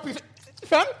 He will drop you.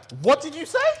 Fam, what did you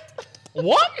say?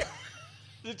 What?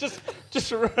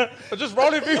 just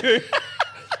rolling through.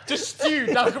 Just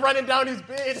stew, running down his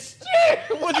beard.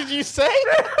 Stew, what did you say?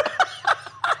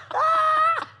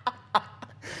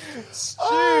 Stew,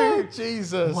 oh,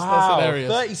 Jesus. Wow. That's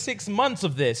hilarious. 36 months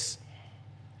of this.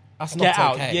 That's not Get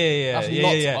out. okay. Yeah.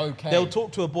 That's not okay. They'll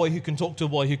talk to a boy who can talk to a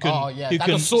boy who can, that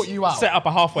can sort you out. Set up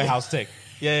a halfway house tick.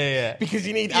 Yeah. Because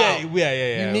you need out.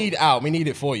 Yeah. You need out. We need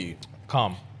it for you.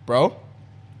 Calm. Bro,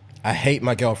 I hate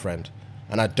my girlfriend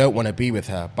and I don't want to be with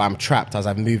her, but I'm trapped as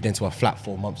I've moved into a flat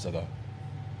 4 months ago.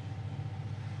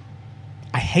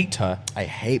 I hate her. I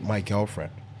hate my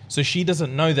girlfriend. So she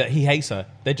doesn't know that he hates her.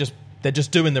 They're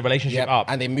just doing the relationship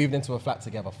up. And they moved into a flat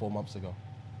together 4 months ago.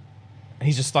 And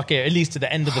he's just stuck here at least to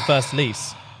the end of the first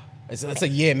lease. It's a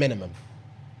year minimum.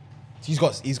 He's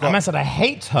got. I said I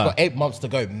hate her. He's got 8 months to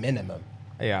go minimum.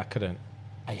 Yeah, I couldn't.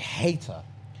 I hate her.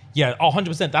 Yeah,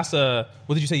 100%. That's what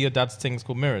did you say your dad's thing is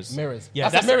called? Mirrors. Yeah,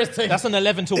 that's a mirrors thing. That's an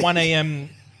 11 to 1 a.m.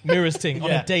 mirrors thing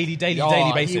on a daily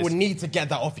basis. He would need to get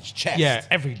that off his chest. Yeah,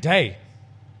 every day.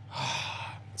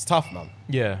 It's tough, man.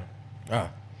 Yeah.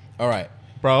 All right.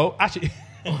 Bro, actually,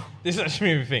 this is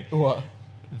actually made me think. What?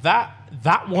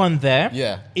 That one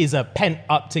there is a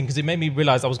pent-up thing because it made me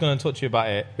realize I was going to talk to you about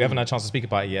it. We haven't had a chance to speak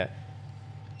about it yet.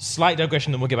 Slight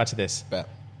digression, then we'll get back to this. Bet.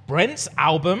 Brent's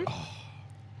album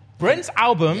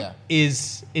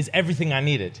is everything I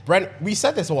needed. Brent, we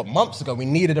said this months ago. We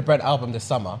needed a Brent album this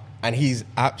summer, and he's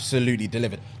absolutely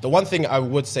delivered. The one thing I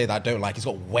would say that I don't like, he's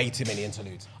got way too many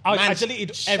interludes. I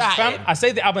deleted I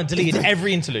saved the album and deleted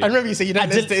every interlude. I remember you said you don't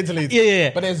listen to interludes.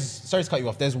 Yeah. But sorry to cut you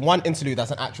off. There's one interlude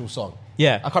that's an actual song.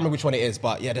 Yeah. I can't remember which one it is,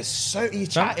 but he's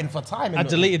chatting for time. I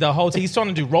deleted the whole thing. He's trying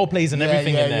to do role plays and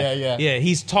everything in there. Yeah.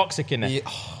 He's toxic in there. Yeah.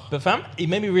 But fam, it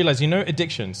made me realize,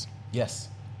 addictions. Yes.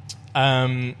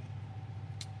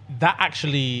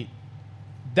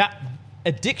 That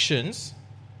addictions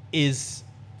is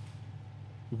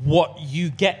what you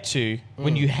get to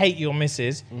when you hate your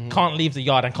missus, can't leave the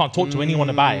yard and can't talk to anyone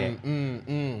about it.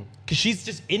 Because she's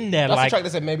just in there. That's the track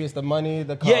that said maybe it's the money,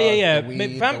 the car, the weed,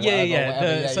 weed,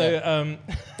 whatever.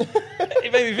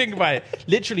 It made me think about it.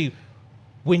 Literally,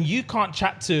 when you can't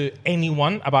chat to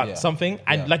anyone about something,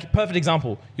 and like a perfect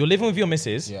example, you're living with your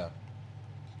missus. Yeah.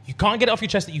 You can't get it off your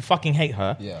chest that you fucking hate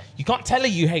her. Yeah. You can't tell her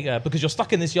you hate her because you're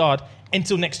stuck in this yard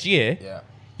until next year. Yeah.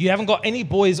 You haven't got any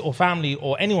boys or family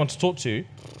or anyone to talk to.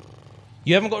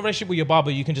 You haven't got a relationship with your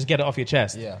barber. You can just get it off your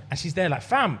chest. Yeah. And she's there like,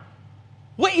 fam,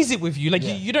 what is it with you? Like,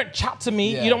 you don't chat to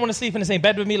me. You don't want to sleep in the same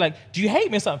bed with me. Like, do you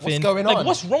hate me or something? What's going on? Like,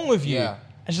 what's wrong with you? Yeah.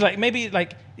 And she's like, maybe,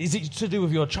 like, is it to do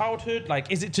with your childhood?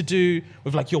 Like, is it to do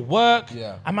with, like, your work?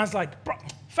 Yeah. And man's like, bro,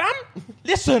 fam,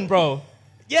 listen, bro.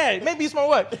 Yeah, maybe it's my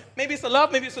work. Maybe it's the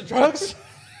love. Maybe it's the drugs.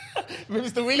 Maybe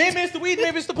it's the weed. Maybe it's the weed.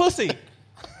 Maybe it's the pussy.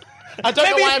 I don't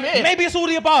know why I'm here. Maybe it's all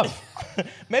the above.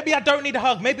 Maybe I don't need a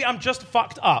hug. Maybe I'm just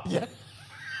fucked up. Yeah.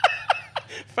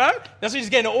 Fam, that's what he's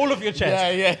getting all of your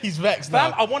chest. Yeah, he's vexed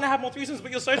Fam, now. I want to have more threesomes,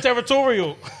 but you're so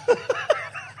territorial.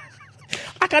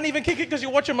 I can't even kick it because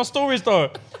you're watching my stories,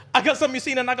 though. I got something you've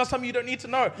seen and I got something you don't need to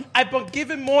know. I've been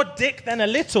giving more dick than a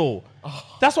little.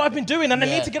 That's what I've been doing, and I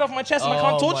need to get off my chest, and I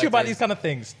can't talk to you about these kind of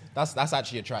things. That's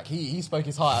actually a track. He spoke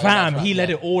his heart out. Fam, he let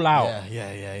it all out.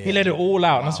 Yeah. He let it all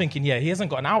out, and I was thinking, he hasn't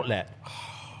got an outlet.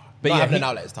 But Not having an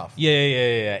outlet is tough.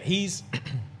 Yeah. He's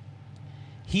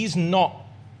not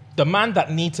the man that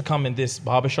needs to come in this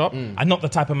barbershop, and not the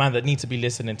type of man that needs to be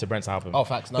listening to Brent's album. Oh,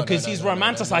 facts. Because he's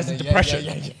romanticizing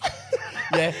depression.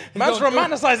 Yeah. Man's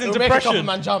romanticizing depression. Make a couple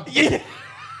man jump. Yeah.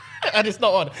 And it's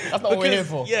not on. That's not what we're here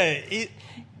for. Yeah,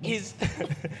 his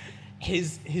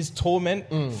torment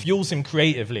fuels him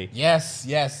creatively. Yes.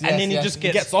 And then he just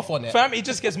gets off on it. Fam, he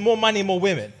just gets more money, more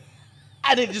women.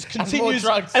 And it just continues.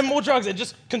 And more drugs. It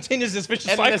just continues this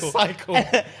vicious cycle.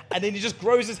 And then he just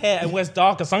grows his hair and wears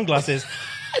darker sunglasses.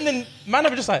 And then man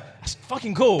are just like, that's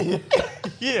fucking cool.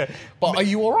 Yeah. But are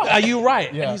you all right? Are you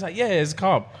right? Yeah. And he's like, yeah, it's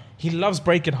calm. He loves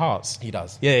breaking hearts. He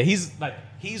does. Yeah, he's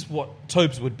what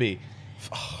Tobes would be.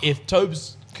 If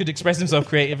Tobes could express himself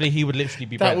creatively, he would literally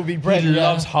be Brent. That would be Brent. He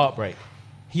loves heartbreak.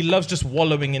 He loves just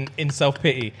wallowing in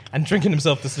self-pity and drinking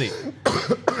himself to sleep.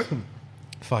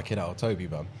 Fucking hell, Toby,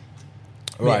 man.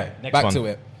 Right, next back one. to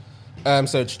it.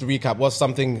 So just to recap, what's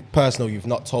something personal you've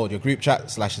not told your group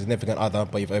chat / significant other,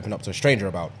 but you've opened up to a stranger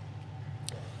about?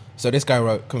 So this guy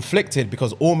wrote, conflicted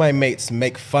because all my mates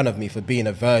make fun of me for being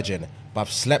a virgin, but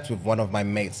I've slept with one of my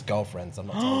mates' girlfriends. I'm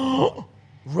not telling you.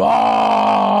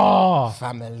 Raw.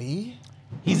 Family?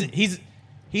 He's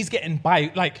getting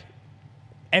by like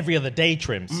every other day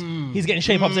trims. He's getting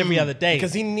shape ups every other day.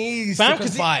 Because he needs to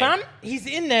confide. He's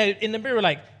in there in the mirror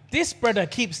like, this brother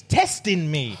keeps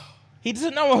testing me. He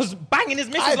doesn't know I was banging his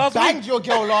missus last week. I banged your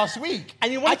girl last week.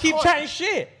 And you want to keep chatting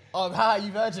shit. Oh, how are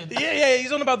you virgin? Yeah,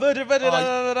 he's on about virgin.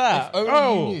 If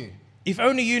only you knew. If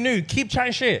only you knew. Keep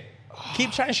chatting shit.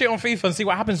 Keep chatting shit on FIFA and see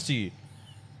what happens to you.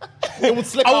 It would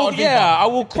slip out on FIFA. Yeah, I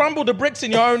will crumble the bricks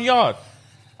in your own yard.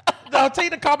 I'll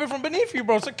take the carpet from beneath you,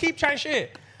 bro. So keep chatting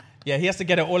shit. Yeah, he has to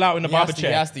get it all out in the barber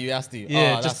chair. He has to.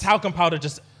 Yeah, just talcum powder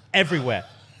just everywhere.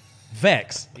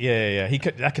 Vex. Yeah.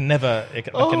 I can never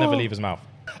leave his mouth.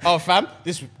 Oh, fam,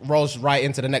 this rolls right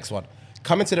into the next one.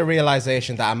 Coming to the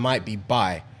realization that I might be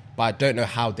bi, but I don't know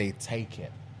how they take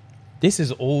it. This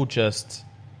is all just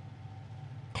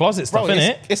closet stuff,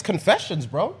 innit? It's confessions,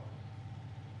 bro.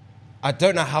 I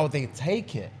don't know how they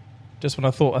take it. Just when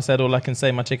I thought I said all I can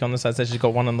say, my chick on the side said she's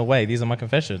got one on the way. These are my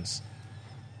confessions.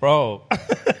 Bro. I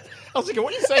was thinking,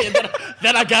 what are you saying?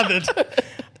 Then I gathered.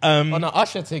 On the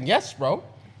Usher thing, yes, bro.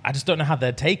 I just don't know how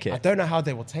they'd take it. I don't know how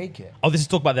they will take it. Oh, this is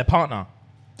talk about their partner.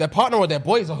 Their partner or their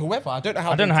boys or whoever. I don't know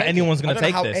how anyone's going to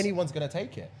take this. I don't know how anyone's going to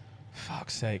take it.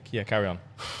 Fuck's sake. Yeah, carry on.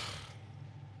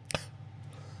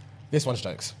 This one's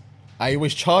jokes. I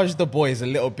always charge the boys a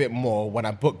little bit more when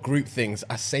I book group things.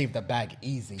 I save the bag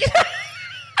easy.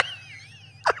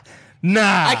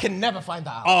 Nah. I can never find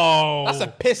that out. Oh. That's a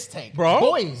piss take. Bro?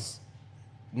 Boys.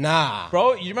 Nah.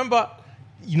 Bro, you remember...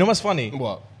 You know what's funny?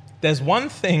 What? There's one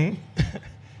thing...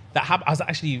 that happened. I was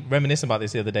actually reminiscing about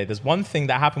this the other day. There's one thing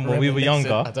that happened when we were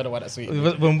younger. I don't know why that's sweet.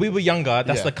 When we were younger,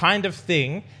 that's the kind of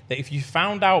thing that if you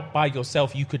found out by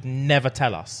yourself, you could never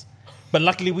tell us. But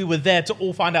luckily, we were there to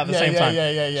all find out at the same time.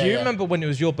 Do you remember when it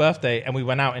was your birthday and we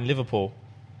went out in Liverpool?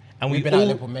 And We've been out in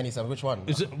Liverpool many times. Which one? It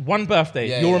was one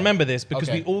birthday. You'll remember this because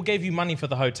we all gave you money for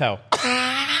the hotel.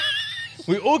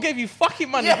 We all gave you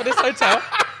fucking money for this hotel.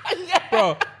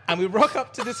 Bro. And we rock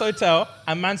up to this hotel,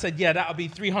 and man said, yeah, that'll be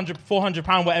 300, 400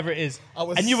 pounds, whatever it is.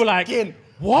 And you were like,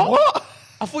 what?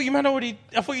 I thought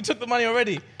you took the money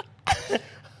already.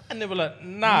 And they were like,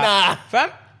 nah.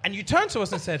 Fam. And you turned to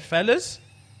us and said, fellas,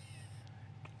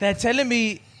 they're telling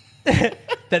me that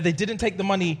they didn't take the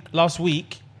money last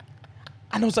week.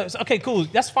 And I was like, okay, cool,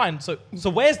 that's fine. So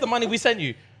where's the money we sent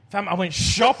you? Fam, I went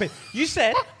shopping. You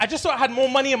said, I just thought I had more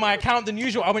money in my account than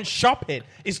usual. I went shopping.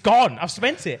 It's gone. I've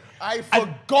spent it. I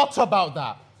forgot about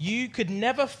that. You could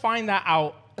never find that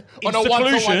out in On a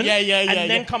seclusion one-to-one.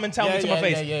 and then come and tell me to my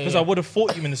face because I would have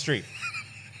fought you in the street.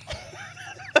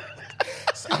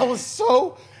 I was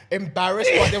so embarrassed,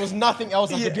 but there was nothing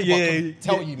else I could do but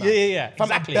tell you, man. Yeah.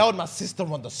 Exactly. I bailed my sister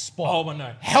on the spot. Oh,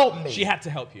 no. Help me. She had to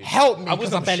help you. Help me. I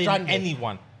wasn't bailing stranded.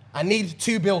 anyone. I need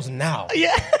 2 bills now.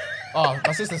 Yeah. Oh,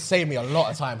 my sister saved me a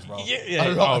lot of times, bro. Yeah.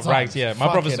 A lot of times. Right, yeah.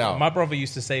 My brother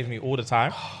used to save me all the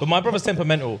time. But my brother's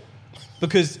temperamental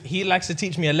because he likes to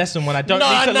teach me a lesson when I don't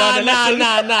need to learn a lesson.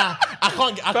 Nah. I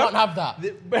can't have that.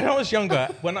 When I was younger,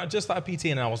 when I just started PT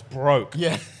and I was broke.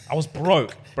 Yeah. I was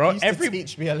broke, bro. He used to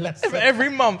teach me a lesson. Every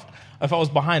month, if I was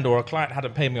behind or a client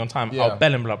hadn't paid me on time, I'll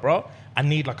bell him, like, bro, I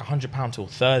need like £100 till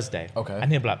Thursday. Okay.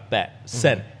 And he'd be like, bet,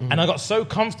 send. And I got so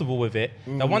comfortable with it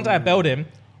that one day I bailed him.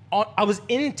 I was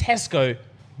in Tesco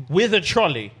with a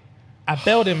trolley. I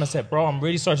bailed him and said, bro, I'm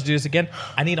really sorry to do this again.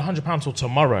 I need £100 till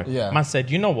tomorrow. Yeah. Man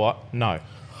said, you know what? No.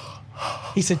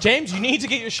 He said, James, you need to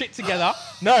get your shit together.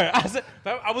 No. I said,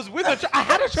 I was with I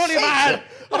had a trolley in my hand.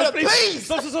 Like, please.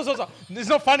 Stop. It's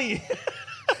not funny.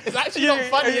 It's actually not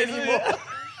funny anymore.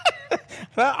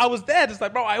 I was there, just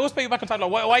like, bro, I always pay you back on time.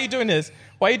 Like, why are you doing this?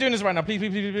 Why are you doing this right now?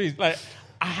 Please. Like,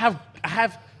 I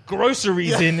have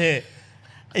groceries in here.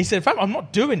 And he said, fam, I'm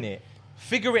not doing it.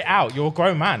 Figure it out. You're a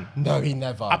grown man. No, he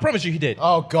never. I promise you he did.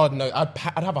 Oh, God, no.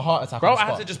 I'd have a heart attack. Bro, I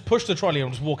had to just push the trolley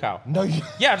and just walk out. No,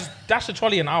 Yeah, I just dashed the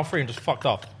trolley in aisle 3 and just fucked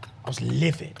off. I was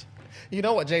livid. You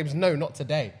know what, James? No, not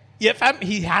today. Yeah, fam,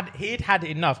 he'd had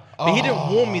enough. But he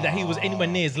didn't warn me that he was anywhere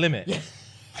near his limit.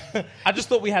 Yeah. I just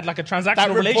thought we had like a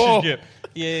transactional relationship.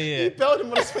 Yeah. You bailed him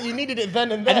on the spot. You needed it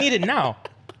then and there. I need it now.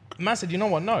 The man said, you know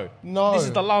what? No. No. This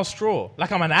is the last straw.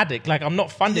 Like I'm an addict. Like I'm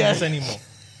not funding this anymore.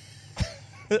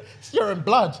 You're in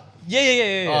blood. Yeah.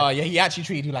 Oh, yeah, he actually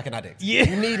treated you like an addict. Yeah.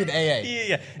 You needed AA.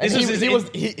 Yeah. And he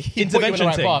put you intervention in the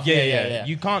right thing. path. Yeah.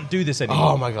 You can't do this anymore.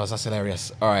 Oh, my gosh, that's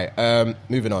hilarious. All right,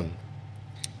 moving on.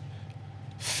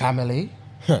 Family.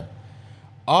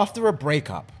 After a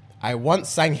breakup, I once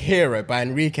sang Hero by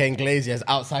Enrique Iglesias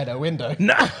outside her window.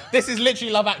 Nah. This is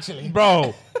literally Love Actually.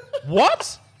 Bro,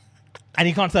 what? And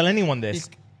he can't tell anyone this.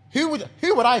 Who would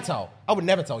I tell? I would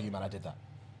never tell you, man, I did that.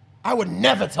 I would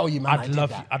never tell you, man, I did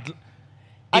that.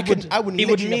 It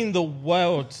would mean the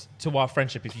world to our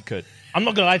friendship if you could. I'm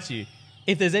not going to lie to you.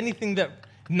 If there's anything that...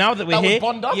 Now that we're that here... would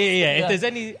bond us? Yeah. If there's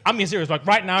any... I'm being serious. Like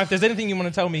right now, if there's anything you want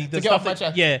to tell me... To get off my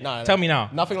chest? Yeah, tell me now.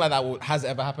 Nothing like that has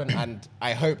ever happened, and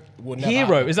I hope will never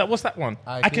Hero. happen. What's that one?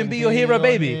 I can be your hero,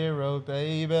 baby. Hero,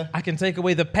 baby. I can take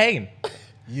away the pain.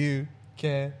 You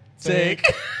can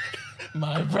Take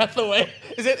my breath away.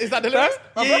 Is that the lyrics?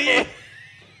 Yeah.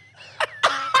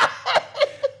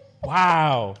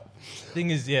 Wow.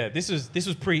 Thing is, this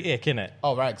was pre-ick, innit?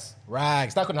 Oh, rags.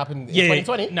 That couldn't happen in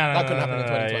 2020. No, that couldn't happen in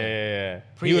 2020. Yeah.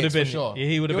 He would have been sure.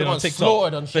 He would have been on TikTok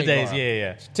slaughtered on for days. Bar.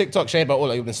 Yeah. TikTok shade bar, all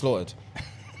that, you've been slaughtered.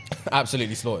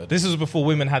 Absolutely slaughtered. This is before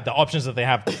women had the options that they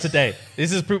have today.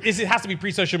 This has to be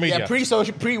pre-social media. Yeah,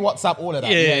 pre-WhatsApp, all of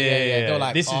that. Yeah. They're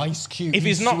like, he's cute. If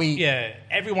he's sweet. not,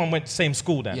 everyone went to the same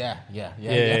school then.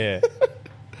 Yeah.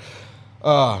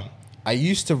 I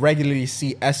used to regularly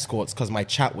see escorts because my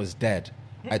chat was dead.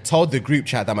 I told the group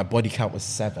chat that my body count was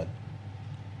 7.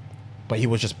 But he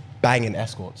was just banging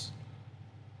escorts.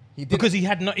 He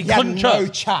couldn't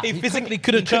chirp. Chat. He physically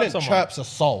couldn't chirp someone. Chirps a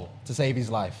soul to save his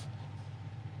life.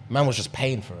 Man was just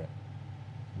paying for it.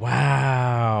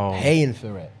 Wow. Paying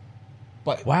for it.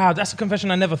 But wow, that's a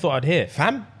confession I never thought I'd hear.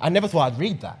 Fam, I never thought I'd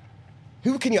read that.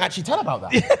 Who can you actually tell about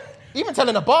that? Even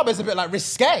telling a barber is a bit like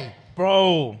risque.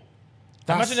 Bro.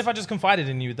 Imagine if I just confided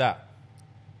in you with that.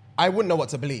 I wouldn't know what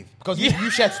to believe. Because you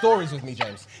shared stories with me,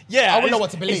 James. Yeah. I wouldn't know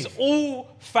what to believe. It's all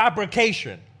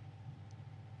fabrication.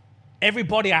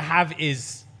 Everybody I have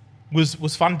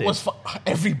was funded.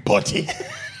 Everybody.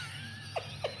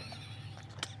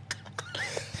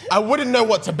 I wouldn't know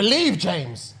what to believe,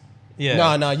 James.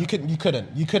 Yeah. No, you couldn't.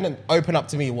 You couldn't open up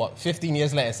to me, 15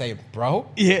 years later and say, bro,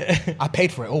 I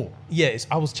paid for it all. Yes,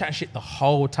 I was chatting shit the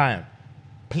whole time.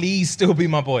 Please still be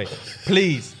my boy.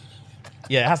 Please.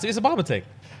 Yeah, it has to. It's a barber thing.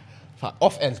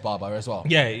 Off-ends barber as well.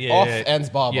 Yeah. Off-ends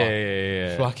barber.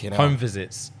 Yeah. Fucking home hell.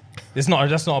 visits. That's not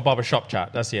a barber shop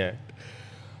chat. That's,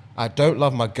 I don't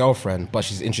love my girlfriend, but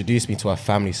she's introduced me to her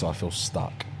family, so I feel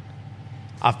stuck.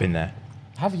 I've been there.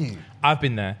 Have you? I've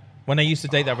been there. When I used to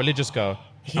date that religious girl,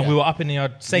 and we were up in the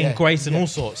yard saying grace and all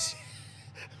sorts.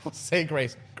 Say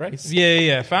grace. Grace?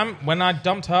 Yeah. Fam, when I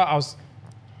dumped her,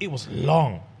 it was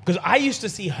long. Because I used to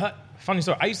see her, funny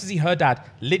story, I used to see her dad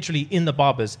literally in the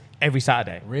barbers every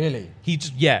Saturday. Really?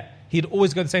 He'd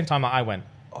always go the same time that I went.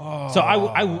 Oh. So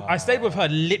I stayed with her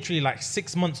literally like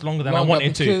 6 months longer than I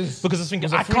wanted to. Because I was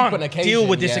thinking, I can't deal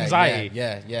with this anxiety.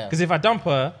 Yeah. Because if I dump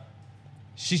her,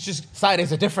 she's just...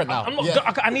 Saturdays are different now.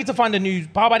 I need to find a new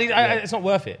barber. It's not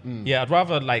worth it. Yeah, I'd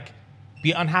rather like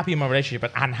be unhappy in my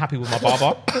relationship and unhappy with my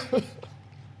barber.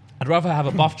 I'd rather have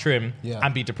a buff trim Yeah.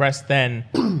 and be depressed than,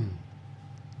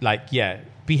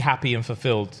 be happy and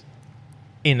fulfilled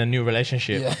in a new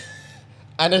relationship. Yeah.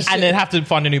 And then have to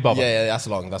find a new barber. Yeah, that's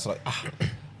long.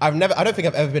 I don't think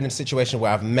I've ever been in a situation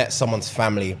where I've met someone's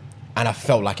family and I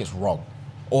felt like it's wrong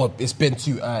or it's been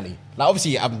too early. Like,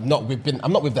 obviously, I'm not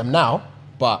with them now,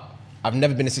 but I've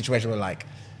never been in a situation where, like,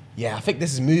 yeah, I think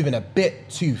this is moving a bit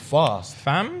too fast.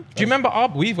 Fam, do you remember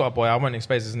we've got a boy, I won't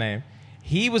expose his name.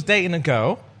 He was dating a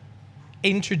girl,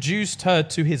 introduced her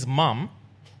to his mum,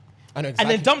 I know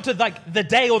exactly. and then dumped her like the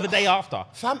day or the day after.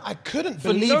 Fam, I couldn't For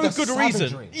believe no the good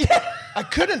savagery. reason. Yeah. I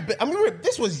couldn't.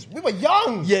 We were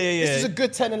young. Yeah. This is a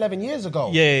good 10, 11 years ago.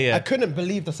 Yeah. I couldn't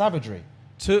believe the savagery.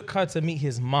 Took her to meet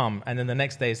his mum, and then the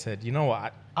next day said, "You know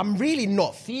what? I'm really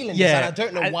not feeling this, and I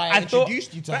don't know why I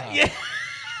introduced you to her. Yeah.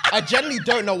 I genuinely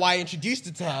don't know why I introduced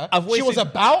it to her. She was wasted-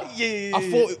 about. Yeah.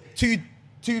 I thought two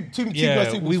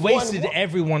plus 2 we was 4 wasted and what?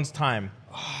 everyone's time.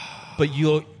 But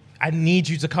I need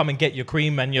you to come and get your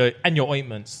cream and your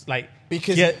ointments, like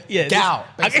Because get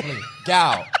out, basically. Get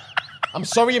out. I'm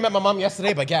sorry you met my mum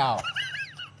yesterday, but get out.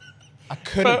 I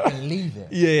couldn't believe it.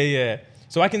 Yeah.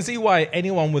 So I can see why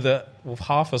anyone with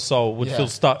half a soul would feel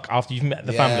stuck after you've met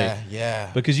the family. Yeah.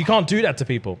 Because you can't do that to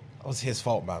people. That was his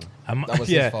fault, man. That was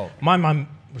his fault. My mum,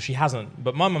 she hasn't,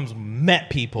 but my mum's met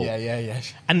people. Yeah.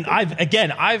 And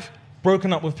I've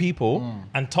broken up with people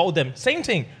and told them, same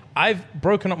thing. I've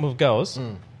broken up with girls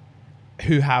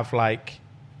who have like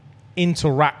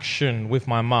interaction with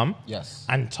my mum. Yes.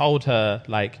 And told her,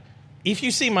 like, if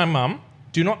you see my mum,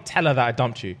 do not tell her that I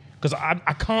dumped you. Because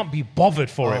I can't be bothered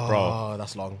for it, bro. Oh,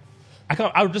 that's long. I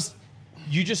can't.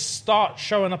 You just start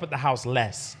showing up at the house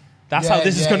less. That's how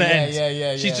this is going to end.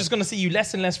 Yeah. She's just going to see you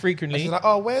less and less frequently. She's like,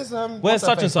 oh, where's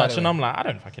such and such? And I'm like, I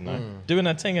don't fucking know. Doing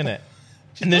her thing, innit?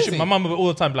 And then my mum would all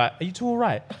the time be like, are you two all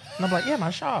right? And I'm like, yeah,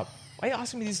 man, shut up. Why are you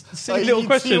asking me these silly little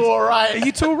questions? Are you two all right? Are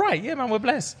you two all right? Yeah, man, we're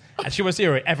blessed. And she won't see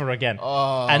her ever again.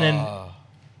 Oh. And then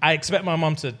I expect my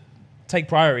mum to take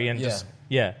priority and it's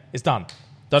done.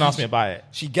 Don't ask me about it.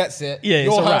 She gets it. Yeah,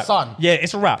 You're it's a her wrap. son. Yeah,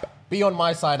 it's a wrap. Be on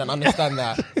my side and understand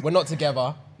that we're not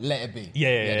together. Let it be.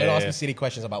 Don't ask me silly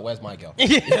questions about where's my girl.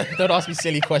 Don't ask me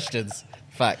silly questions.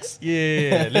 Facts.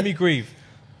 Yeah. Let me grieve.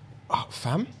 Oh,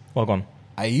 fam. Well, go on.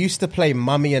 I used to play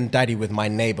mummy and daddy with my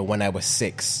neighbor when I was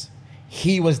 6.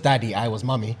 He was daddy, I was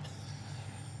mummy.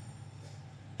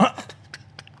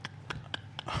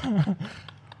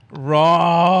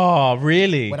 Raw,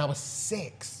 really? When I was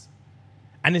 6.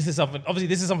 And this is something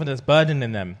that's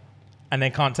burdening them, and they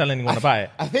can't tell anyone about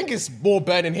it. I think it's more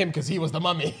burning him because he was the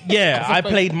mummy. Yeah, I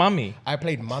played mummy. I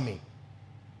played mummy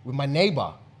with my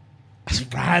neighbor. That's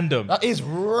random. That is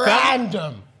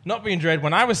random. Not being dread.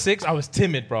 When I was 6, I was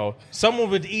timid, bro.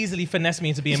 Someone would easily finesse me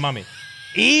into being mummy.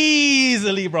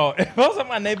 Easily, bro. If I was at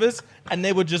my neighbors and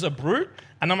they were just a brute,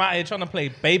 and I'm out here trying to play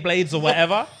Beyblades or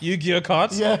whatever, Yu-Gi-Oh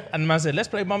cards, and the man said, let's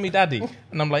play mummy daddy.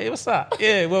 And I'm like, hey, what's that?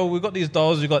 Yeah, well, we got these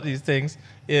dolls, we got these things.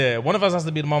 Yeah, one of us has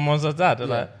to be the mum, one of us dad. I'm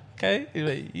like,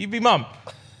 okay, you be mum.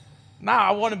 Nah,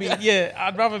 I want to be,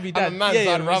 I'd rather be dad. I'm a man,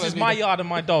 so I'd rather this is be my yard and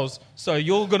my dolls, so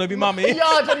you're going to be mummy.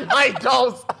 Yard and my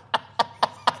dolls.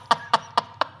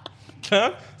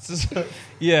 And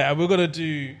we're going to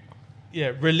do,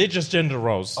 religious gender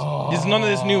roles. There's none of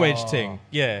this new age thing.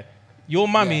 Yeah. You're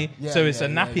mummy, so it's a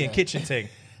nappy and kitchen thing.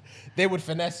 They would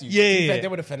finesse you. Yeah. They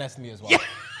would have finessed me as well.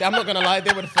 I'm not going to lie,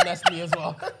 they would have finessed me as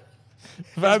well.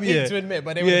 It's to admit,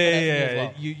 but they would have finessed me as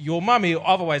well. Your mummy,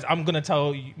 otherwise I'm going to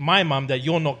tell my mum that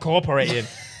you're not cooperating.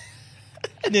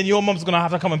 And then your mum's going to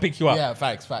have to come and pick you up. Yeah,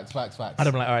 facts. And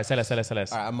I'm like, all right, say less. All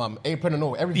right, I'm mum. Apron and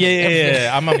all, everything.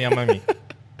 Yeah, I'm mummy.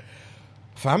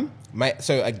 Fam,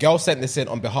 so a girl sent this in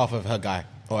on behalf of her guy,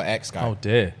 or ex-guy. Oh,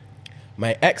 dear.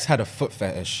 My ex had a foot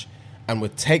fetish and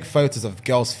would take photos of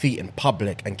girls' feet in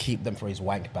public and keep them for his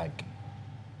wank bank.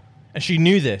 And she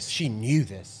knew this. She knew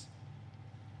this.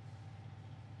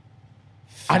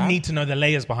 I need to know the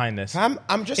layers behind this. Fam,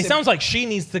 it sounds like she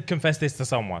needs to confess this to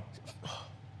someone.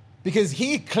 Because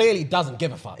he clearly doesn't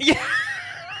give a fuck. Yeah.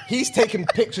 He's taking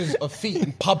pictures of feet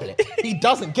in public. He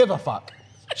doesn't give a fuck.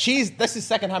 This is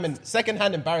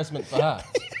secondhand embarrassment for her.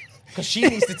 Because she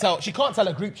needs to tell, she can't tell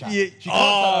a group chat. She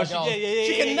can't tell her girls.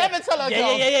 She can never tell her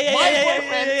girls. My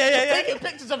boyfriend is taking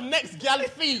pictures of next gal's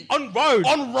feet. On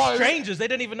road. Strangers, they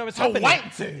don't even know it's happening.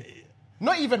 Wank to.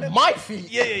 Not even my feet.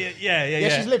 Yeah,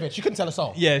 she's livid. She couldn't tell a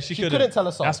soul. Yeah, she couldn't tell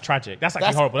a soul. That's tragic. That's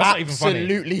actually horrible. That's not even funny.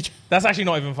 Absolutely. That's actually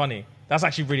not even funny. That's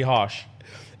actually really harsh.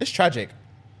 It's tragic.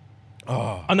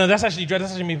 Oh no, that's actually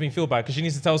making me feel bad because she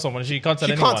needs to tell someone and she can't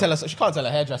tell anyone. She can't tell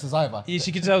her hairdressers either. Yeah,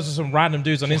 she can tell some random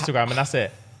dudes on Instagram and that's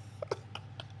it.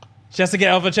 She has to get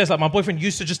it off her chest. Like, my boyfriend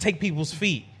used to just take people's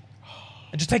feet.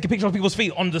 and just take a picture of people's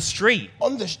feet on the street.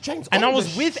 On the street. And I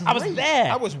was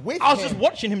there. I was just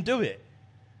watching him do it.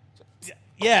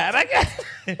 Yeah,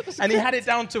 and he had it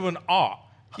down to an art.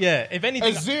 Yeah, if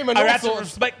anything, I had to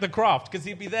respect the craft because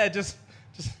he'd be there just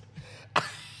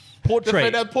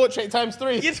portrait. Portrait times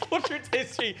 3. Yes, portrait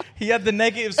times 3. He had the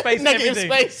negative space. Negative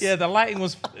space. Yeah, the lighting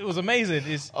was amazing.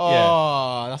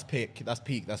 That's peak.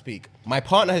 That's peak. My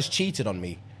partner has cheated on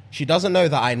me. She doesn't know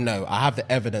that I know. I have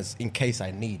the evidence in case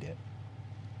I need it.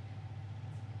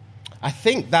 I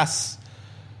think that's.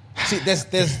 See,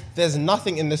 there's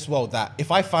nothing in this world that if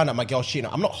I find out my girl's cheating,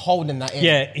 I'm not holding that in.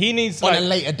 Yeah, he needs on a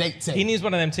later date thing. He needs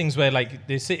one of them things where like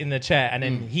they sit in the chair and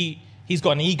then he's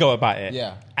got an ego about it.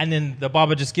 Yeah. And then the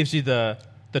barber just gives you the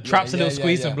traps a little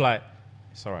squeeze and be like,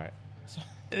 it's all right.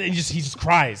 And he just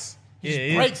cries.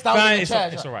 He breaks down in the chair.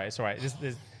 It's all right.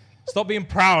 Stop being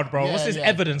proud, bro. What's this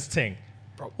evidence thing?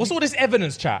 Bro, what's all this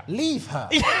evidence, chat? Leave her.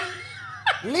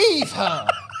 Leave her.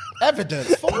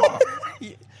 Evidence for what?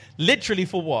 Literally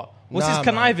for what? What's his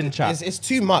conniving, chat? It's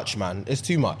too much, man. It's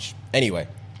too much. Anyway,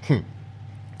 you're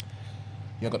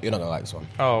not gonna like this one.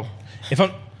 Oh,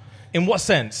 in what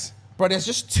sense? Bro, there's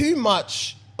just too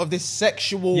much of this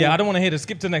sexual. Yeah, I don't want to hear this.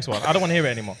 Skip to the next one. I don't want to hear it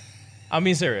anymore. I'm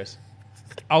being serious.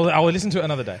 I will listen to it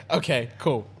another day. Okay,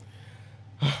 cool.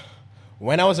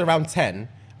 When I was around 10,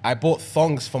 I bought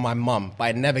thongs for my mum, but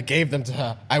I never gave them to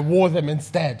her. I wore them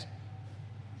instead.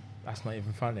 That's not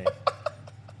even funny.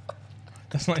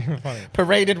 That's not even funny.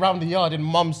 Paraded round the yard in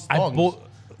mum's thongs. I bought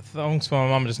thongs for my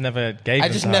mum, just never gave them to her. I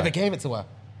just never gave it to her.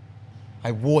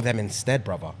 I wore them instead,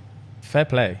 brother. Fair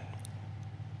play.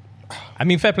 I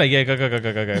mean, fair play. Yeah, go.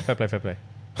 Fair play.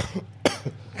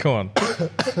 Go on.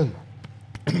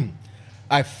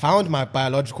 I found my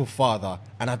biological father,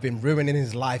 and I've been ruining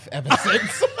his life ever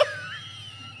since.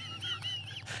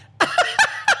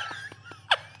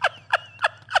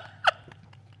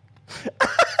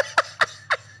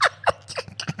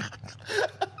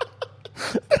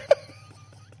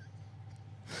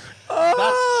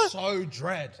 That's so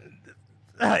dread.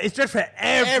 It's dread for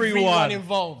everyone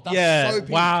involved. That's so peak.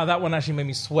 Wow, that one actually made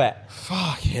me sweat.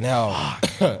 Fucking hell.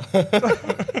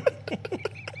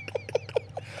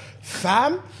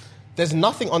 Fam, there's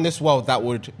nothing on this world that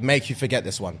would make you forget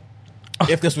this one.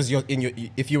 If this was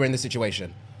if you were in this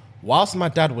situation. Whilst my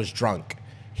dad was drunk,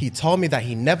 he told me that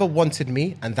he never wanted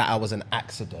me and that I was an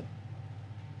accident.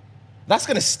 That's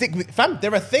gonna stick with fam.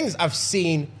 There are things I've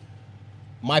seen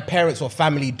my parents or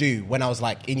family do when I was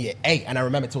like in year 8, and I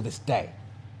remember till this day.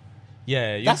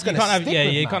 Yeah, you can't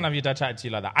have your dad chatting to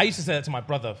you like that. I used to say that to my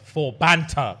brother for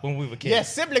banter when we were kids. Yeah,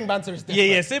 sibling banter is different.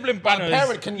 Yeah, sibling banter. My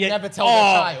parent can never tell their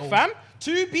child. Fam,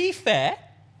 to be fair,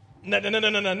 no,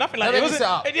 nothing like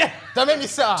that. Don't make me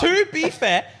sit up. To be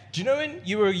fair, do you know when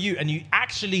you were and you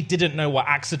actually didn't know what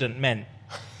accident meant?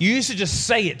 You used to just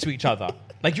say it to each other.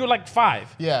 Like, you were like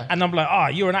 5. Yeah. And I'm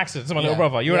like, you're an accident. To my little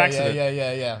brother, you're an accident.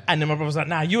 Yeah. And then my brother was like,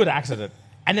 nah, you were the accident.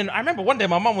 And then I remember one day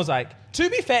my mum was like, to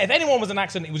be fair, if anyone was an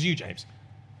accident, it was you, James.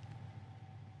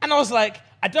 And I was like,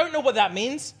 I don't know what that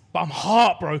means, but I'm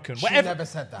heartbroken. She never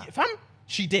said that. Fam,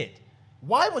 she did.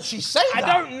 Why would she say that?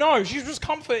 I don't know. She was just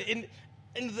comfort in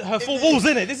her 4 walls,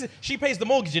 innit? She pays the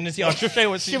mortgage in this year. She'll say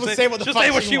what she'll say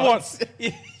what she wants.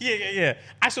 Yeah.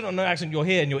 I still don't know accent. You're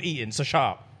here and you're eating, so shut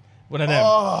up. One of them.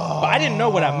 Oh. But I didn't know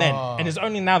what that meant. And it's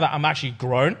only now that I'm actually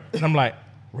grown and I'm like,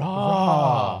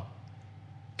 rah.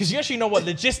 Because you actually know what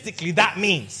logistically that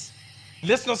means.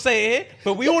 Let's not say it here,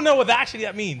 but we all know what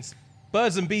that means.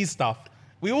 Birds and bees stuff.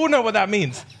 We all know what that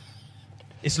means.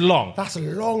 It's long. That's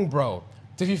long, bro.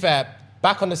 To be fair,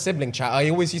 back on the sibling chat, I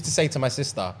always used to say to my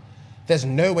sister, there's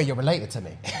no way you're related to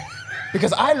me.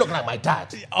 Because I look like my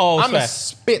dad. Oh, I'm a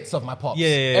spitz of my pops. Yeah.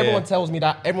 Everyone tells me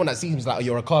that. Everyone that sees me is like, oh,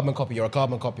 you're a carbon copy.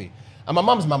 And my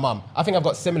mum's my mum. I think I've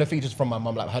got similar features from my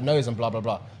mum, like her nose and blah, blah,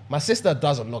 blah. My sister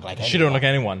doesn't look like anyone. She don't look like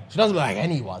anyone. She doesn't look like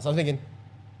anyone. So I'm thinking,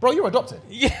 bro, you're adopted.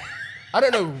 Yeah. I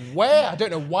don't know where, I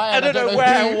don't know why, I don't know where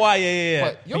and why,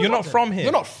 yeah. But you're not from here.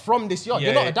 You're not from this yard.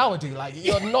 You're not a Dawadu. Like,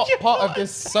 you're not part of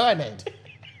this surname.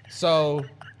 So,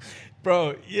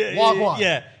 bro,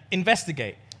 yeah.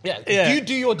 Investigate. Yeah. You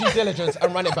do your due diligence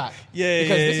and run it back. Because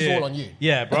this is all on you.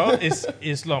 Yeah, bro.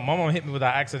 It's long. My mom hit me with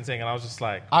that accent thing, and I was just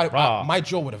like, my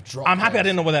jaw would have dropped. I'm happy I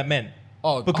didn't know what that meant.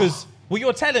 Because what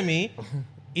you're telling me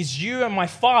is you and my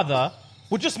father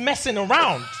were just messing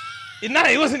around. No,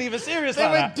 it wasn't even serious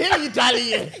like that. They were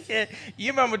dilly-dallying. Yeah,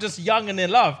 you men were just young and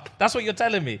in love. That's what you're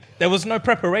telling me. There was no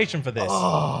preparation for this.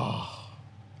 Oh.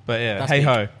 But yeah, That's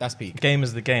hey-ho. peak. That's peak. Game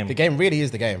is the game. The game really is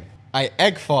the game. I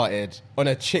egg farted on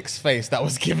a chick's face that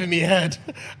was giving me head.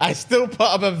 I still put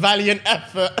up a valiant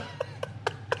effort.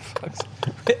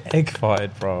 Egg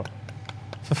farted, bro.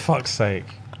 For fuck's sake.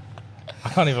 I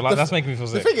can't even lie. That's making me feel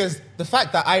sick. The thing is, the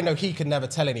fact that I know he could never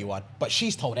tell anyone, but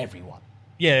she's told everyone.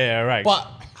 Yeah, right. But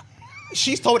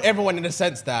she's told everyone in the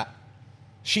sense that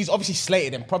she's obviously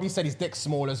slated him, probably said his dick's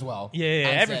small as well. Yeah,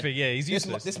 and everything. Yeah, he's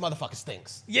useless. This motherfucker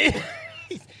stinks. Yeah.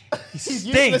 He's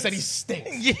useless and he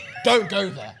stinks. Yeah. Don't go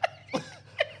there.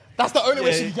 That's the only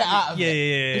way she can get out of it.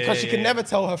 Yeah. Because she can never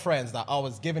tell her friends that I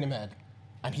was giving him head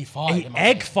and he farted in my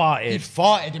Egg face. farted. He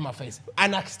farted in my face.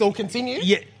 And I still continue?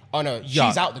 Yeah. Oh no,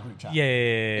 she's out the group chat.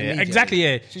 Yeah. Exactly,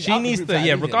 yeah. She's She out the needs group to, chat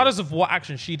immediately. regardless of what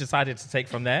action she decided to take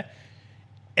from there,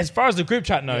 as far as the group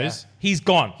chat knows, he's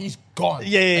gone. He's gone.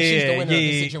 Yeah. And she's the winner of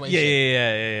the situation.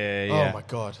 Yeah. Oh my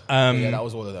God. Yeah, that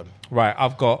was all of them. Right,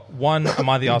 I've got one, am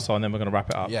I the arsehole, and then we're going to wrap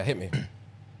it up. Yeah, hit me.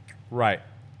 Right.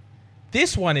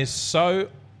 This one is so...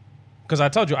 Because I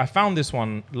told you, I found this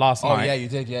one last night. Oh, yeah, you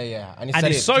did. Yeah. And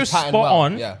it's so spot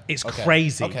on, it's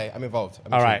crazy. Okay, I'm involved.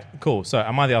 All right, cool. So,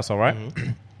 am I the arsehole, right?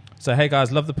 Mm-hmm. So, hey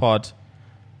guys, love the pod.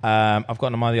 I've got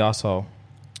an Am I the arsehole.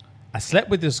 I slept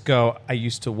with this girl I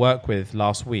used to work with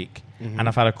last week, and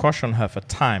I've had a crush on her for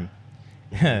time.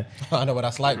 I know what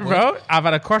that's like, boy. Bro, I've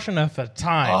had a crush on her for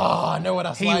time. Oh, I know what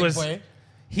that's like, boy.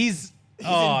 He's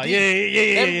work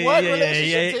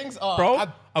relationship things. Oh, bro,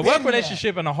 a work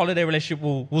relationship and a holiday relationship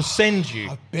will send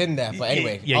you. I've been there, but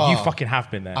anyway. Yeah, you fucking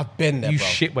have been there. I've been there, you bro.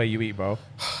 shit where you eat, bro.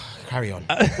 Carry on.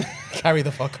 Carry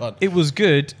the fuck on. It was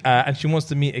good, and she wants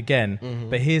to meet again,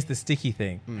 but here's the sticky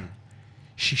thing.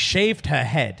 She shaved her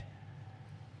head.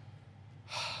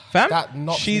 Fam,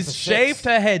 she's shaved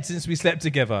her head since we slept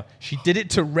together. She did it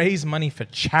to raise money for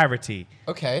charity.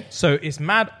 Okay. So it's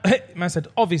mad. Man said,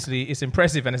 obviously, it's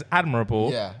impressive and it's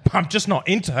admirable. Yeah. But I'm just not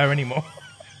into her anymore.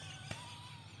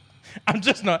 I'm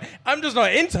just not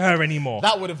into her anymore.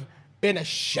 That would have been a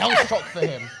shell shock for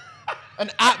him. An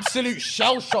absolute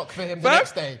shell shock for him the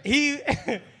next day. He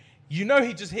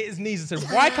just hit his knees and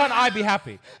said, why can't I be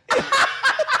happy?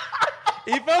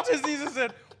 He fell to his knees and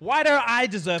said, why don't I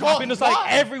deserve happiness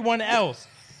like everyone else?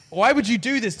 Why would you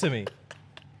do this to me?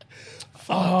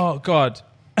 Oh, God.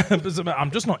 I'm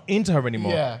just not into her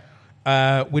anymore.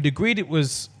 Yeah. We'd agreed it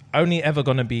was only ever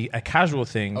going to be a casual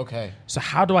thing. Okay. So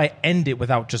how do I end it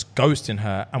without just ghosting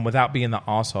her and without being the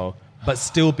arsehole, but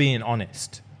still being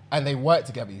honest? And they work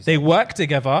together, you said? They work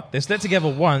together. They slept together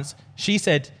once. She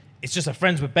said, it's just a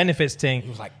friends with benefits thing. He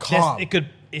was like, calm.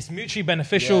 It's mutually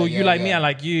beneficial. You like me, I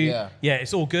like you. Yeah,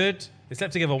 it's all good. They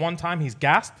slept together one time. He's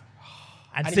gassed.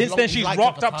 And since then, she's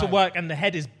rocked up to work and the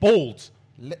head is bald.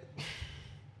 And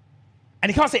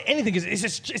he can't say anything because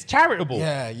it's charitable.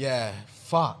 Yeah.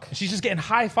 Fuck. And she's just getting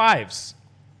high fives.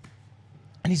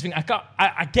 And he's thinking,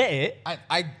 I get it.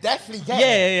 I definitely get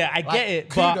it. Yeah, I get it.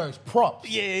 Kudos, props.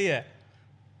 Yeah.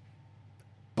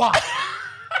 But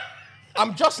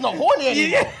I'm just not horny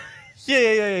anymore.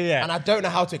 Yeah. And I don't know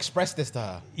how to express this to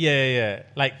her. Yeah.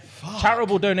 Like,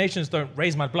 charitable donations don't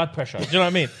raise my blood pressure. Do you know what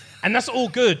I mean? And that's all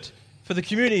good for the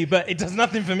community, but it does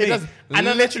nothing for me. It does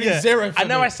literally zero for me. I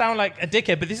know I sound like a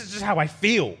dickhead, but this is just how I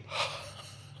feel.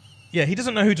 Yeah, he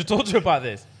doesn't know who to talk to about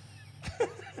this.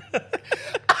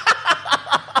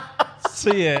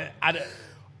 So, yeah.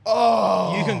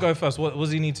 You can go first. What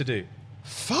does he need to do?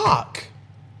 Fuck.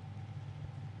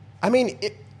 I mean,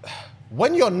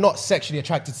 when you're not sexually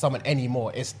attracted to someone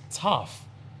anymore, it's tough.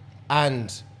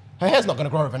 And her hair's not going to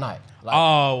grow overnight.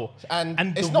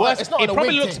 And it's the not, worst, it's not it on a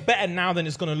probably wig looks thing. better now than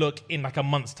it's going to look in like a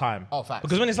month's time. Oh, facts.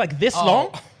 Because when it's like this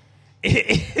long,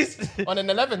 it is... On an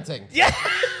 11 thing. Yeah.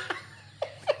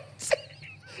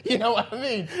 You know what I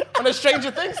mean? On a Stranger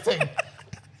Things thing.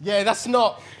 Yeah, that's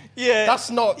not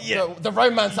the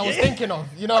romance I was thinking of,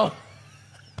 you know?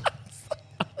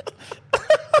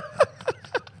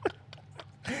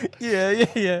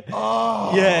 Yeah.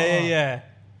 Oh. Yeah.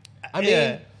 I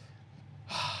mean,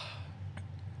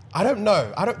 I don't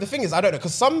know. The thing is, I don't know,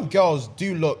 because some girls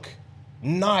do look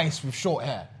nice with short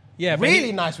hair. Yeah,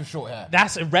 really nice with short hair.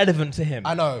 That's irrelevant to him.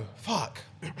 I know. Fuck.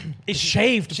 It's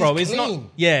shaved, bro. She's It's clean.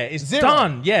 not. Yeah, it's Zero.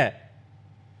 done. Yeah.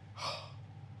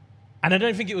 And I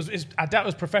don't think I doubt it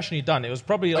was professionally done. It was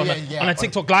probably on a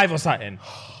TikTok live or something.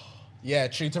 Yeah,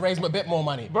 true. To raise a bit more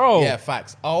money. Bro. Yeah,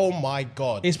 facts. Oh my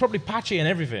God. It's probably patchy and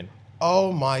everything.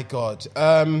 Oh my God.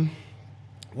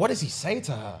 What does he say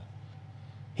to her?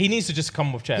 He needs to just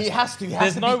come with chest. He has to.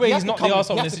 There's no way he's not the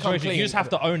arsehole in this situation. You just have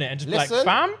to own it and just be like,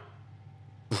 fam?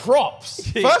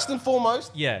 Props. First and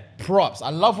foremost, yeah. Props. I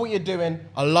love what you're doing.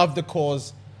 I love the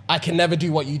cause. I can never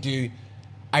do what you do.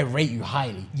 I rate you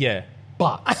highly. Yeah.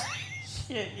 But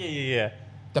yeah.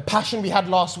 The passion we had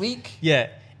last week,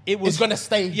 it's going to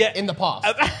stay in the past.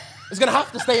 It's going to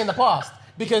have to stay in the past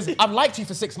because I've liked you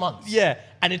for 6 months. Yeah,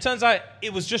 and it turns out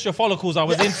it was just your follicles I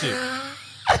was into.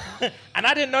 And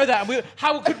I didn't know that.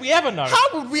 How could we ever know?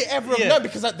 How would we ever have known?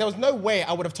 Because there was no way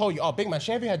I would have told you, oh, big man,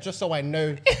 shave your head just so I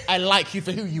know I like you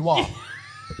for who you are.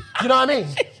 You know what I mean?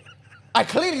 I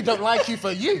clearly don't like you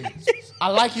for you. I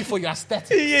like you for your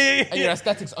aesthetics. And your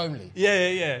aesthetics only.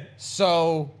 Yeah.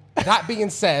 So, that being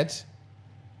said,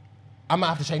 I might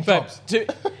have to change jobs.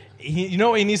 You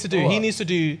know what he needs to do? What? He needs to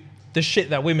do the shit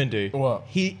that women do. What?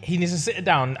 He needs to sit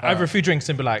down over a few drinks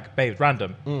and be like, babe,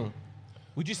 random.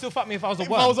 Would you still fuck me if I was a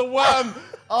worm? If I was a worm.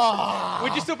 Oh.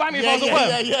 Would you still bang me if I was a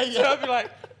worm? Yeah. So I'd be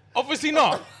like, obviously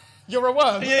not. You're a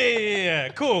worm. Yeah.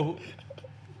 Cool.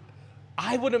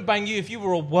 I wouldn't bang you if you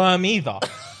were a worm either.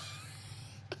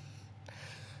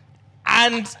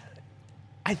 And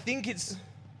I think do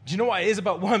you know what it is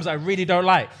about worms I really don't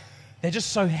like? They're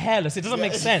just so hairless. It doesn't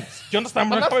make sense. Do you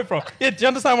understand where I'm coming from? Yeah, do you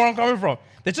understand where I'm coming from?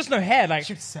 There's just no hair. Like,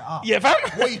 Should set up. Yeah, fam.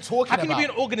 What are you talking about? How can you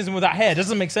be an organism without hair? It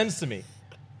doesn't make sense to me.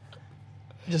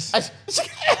 Just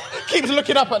keeps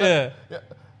looking up at her.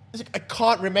 I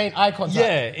can't remain eye contact.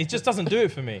 Yeah, it just doesn't do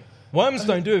it for me. Worms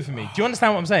don't do it for me. Do you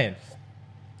understand what I'm saying?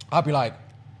 I'll be like,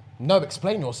 no,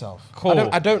 explain yourself. Cool.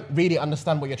 I don't really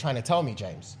understand what you're trying to tell me,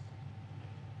 James.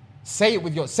 Say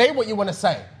what you want to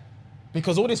say.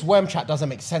 Because all this worm chat doesn't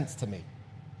make sense to me.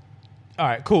 All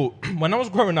right, cool. When I was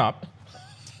growing up...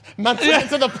 Man took it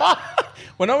to the park.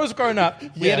 When I was growing up,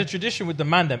 we had a tradition with the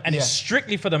mandem, and it's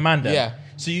strictly for the mandem. Yeah.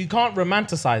 So you can't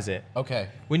romanticize it. Okay.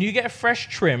 When you get a fresh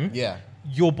trim,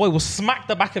 your boy will smack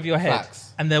the back of your head.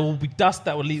 Facts. And there will be dust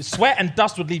that will leave... Sweat and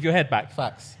dust would leave your head back.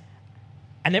 Facts.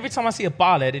 And every time I see a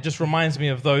barlet, it just reminds me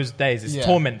of those days. It's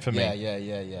torment for me.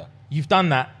 Yeah. You've done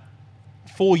that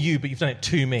for you, but you've done it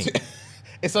to me.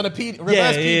 It's on a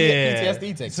reverse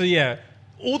PTSD thing. So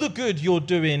all the good you're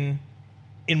doing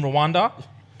in Rwanda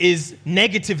is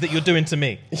negative that you're doing to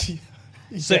me.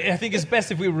 So I think it's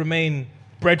best if we remain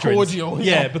brethren. Cordial.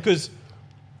 Yeah, because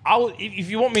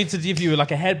if you want me to give you like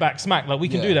a head back smack, like we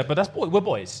can do that, but we're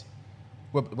boys.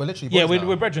 We're literally boys now.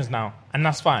 We're brethren now, and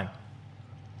that's fine.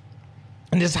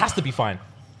 And this has to be fine.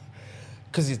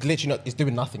 Because it's literally it's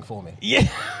doing nothing for me. Yeah.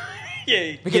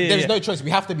 Because there's no choice. We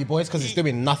have to be boys because it's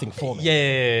doing nothing for me.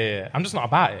 Yeah. I'm just not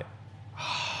about it.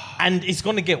 And it's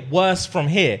going to get worse from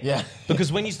here. Yeah. Because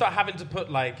when you start having to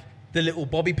put like the little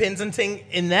bobby pins and thing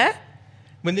in there,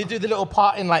 when they do the little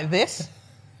part in like this,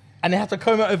 and they have to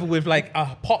comb it over with like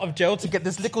a pot of gel to get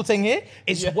this little thing here,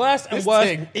 it's worse and worse.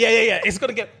 Thing. Yeah. It's going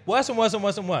to get worse and worse and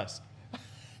worse and worse.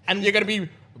 And you're going to be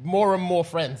more and more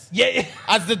friends. Yeah.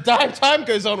 As the time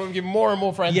goes on, we'll get more and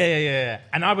more friends. Yeah.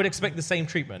 And I would expect the same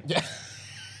treatment. Yeah.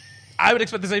 I would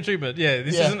expect the same treatment. Yeah,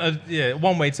 this isn't a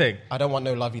one-way thing. I don't want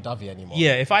no lovey-dovey anymore.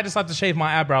 Yeah, if I decide to shave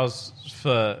my eyebrows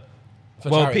for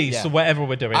world charity, peace or whatever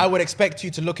we're doing, I would expect you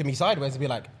to look at me sideways and be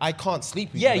like, I can't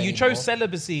sleep with you anymore. You chose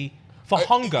celibacy for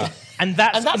hunger, and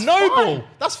that's noble. Fine.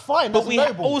 That's fine. But we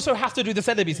also have to do the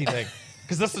celibacy thing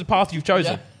because that's the path you've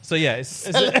chosen. So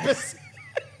it's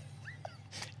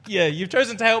you've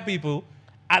chosen to help people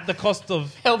at the cost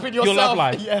of helping your love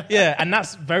life. Yeah, and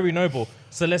that's very noble.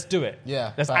 So let's do it.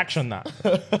 Yeah, let's action that.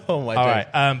 Oh my God. All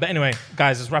right. But anyway,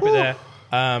 guys, let's wrap it there.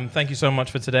 Thank you so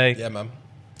much for today. Yeah, man.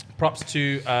 Props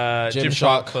to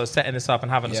Gymshark for setting this up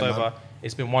and having us over. Man.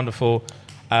 It's been wonderful.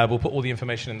 We'll put all the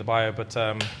information in the bio. But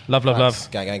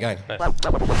love. Gang.